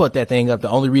Irk? You put that thing up. The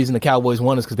only reason the Cowboys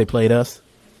won is because they played us.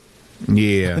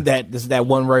 Yeah, that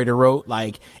one writer wrote.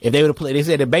 Like if they would have played,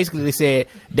 they said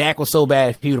Dak was so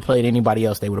bad. If he would have played anybody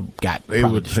else, they would have got. They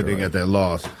got that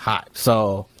loss hot.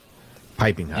 So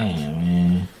piping hot.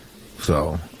 Man.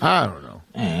 So I don't know.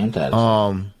 Man,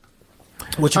 all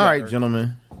right,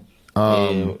 gentlemen.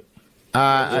 You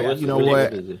know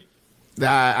what?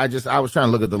 I was trying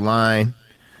to look at the line.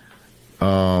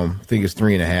 I think it's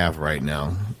 3.5 right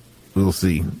now. We'll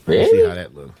see. We'll see how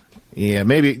that looks. Yeah,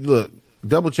 maybe look.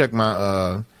 Double check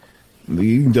my.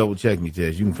 You can double check me,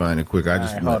 Tess. You can find it quick. I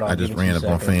just ran up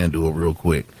on FanDuel real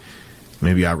quick.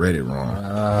 Maybe I read it wrong.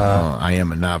 I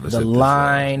am a novice. The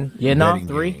line,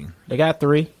 3. Game. They got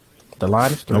 3. The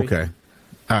line is 3. Okay.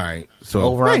 All right. So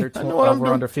over under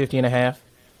 50.5.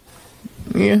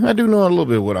 Yeah, I do know a little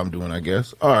bit of what I'm doing, I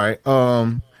guess. All right.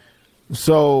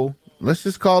 So let's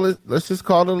just call it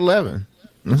 11.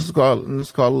 Let's call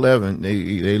it 11.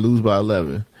 They lose by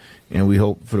 11, and we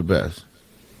hope for the best.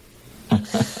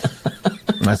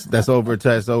 That's over a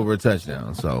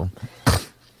touchdown. So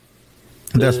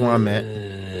that's where I'm at.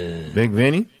 Big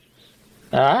Vinny.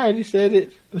 I already said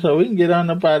it, so we can get on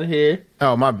up out of here.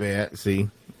 Oh, my bad. See,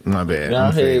 my bad. Go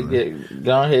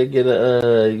ahead, get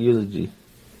a eulogy.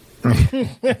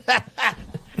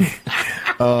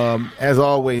 As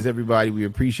always, everybody, we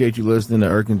appreciate you listening to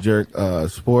Irk and Jerk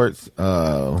Sports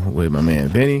with my man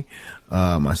Vinny,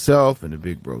 myself, and the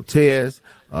big bro Tez.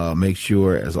 Make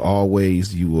sure, as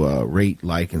always, you rate,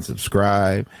 like, and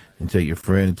subscribe, and tell your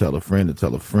friend, and tell a friend, and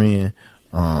tell a friend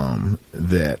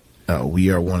that we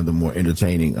are one of the more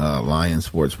entertaining Lion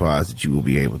sports pods that you will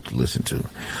be able to listen to.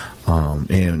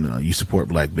 And you support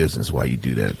black business while you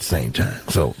do that at the same time.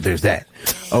 So there's that.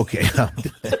 Okay.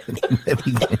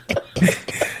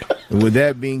 With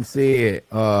that being said,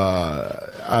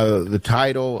 the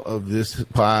title of this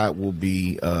pod will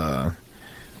be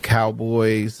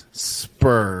Cowboys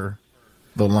Spur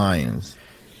the Lions.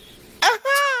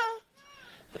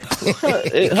 With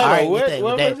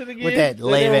that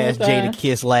lame ass Jada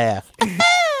Kiss laugh.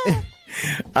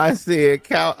 I said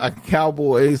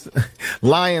Cowboys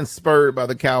Lions spurred by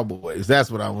the Cowboys.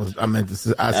 That's what I meant to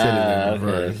say. I said it in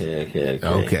reverse.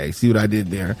 Okay. See what I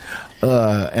did there?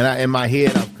 And in my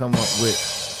head I've come up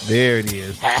with, there it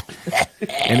is.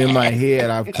 And in my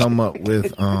head I've come up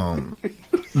with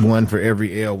one for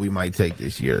every L we might take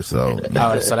this year. So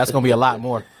so that's gonna be a lot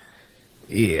more.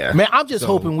 Yeah, man. I'm just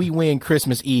hoping we win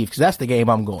Christmas Eve because that's the game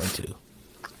I'm going to.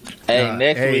 Hey,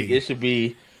 next week it should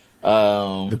be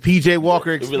the PJ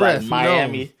Walker Express.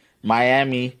 Like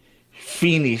Miami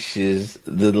finishes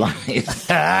the Lions.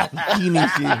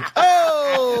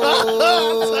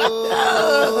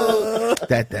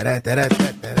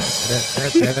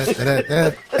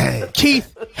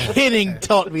 Keith Henning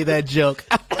taught me that joke.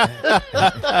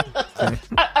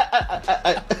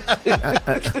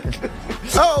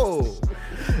 Oh.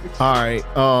 All right.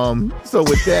 So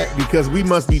with that, because we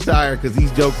must be tired because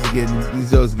these jokes are getting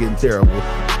terrible.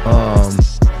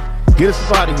 Get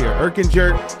us out of here. Irk and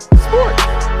Jerk Sports.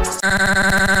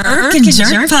 Irk and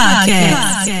Jerk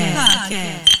Podcast.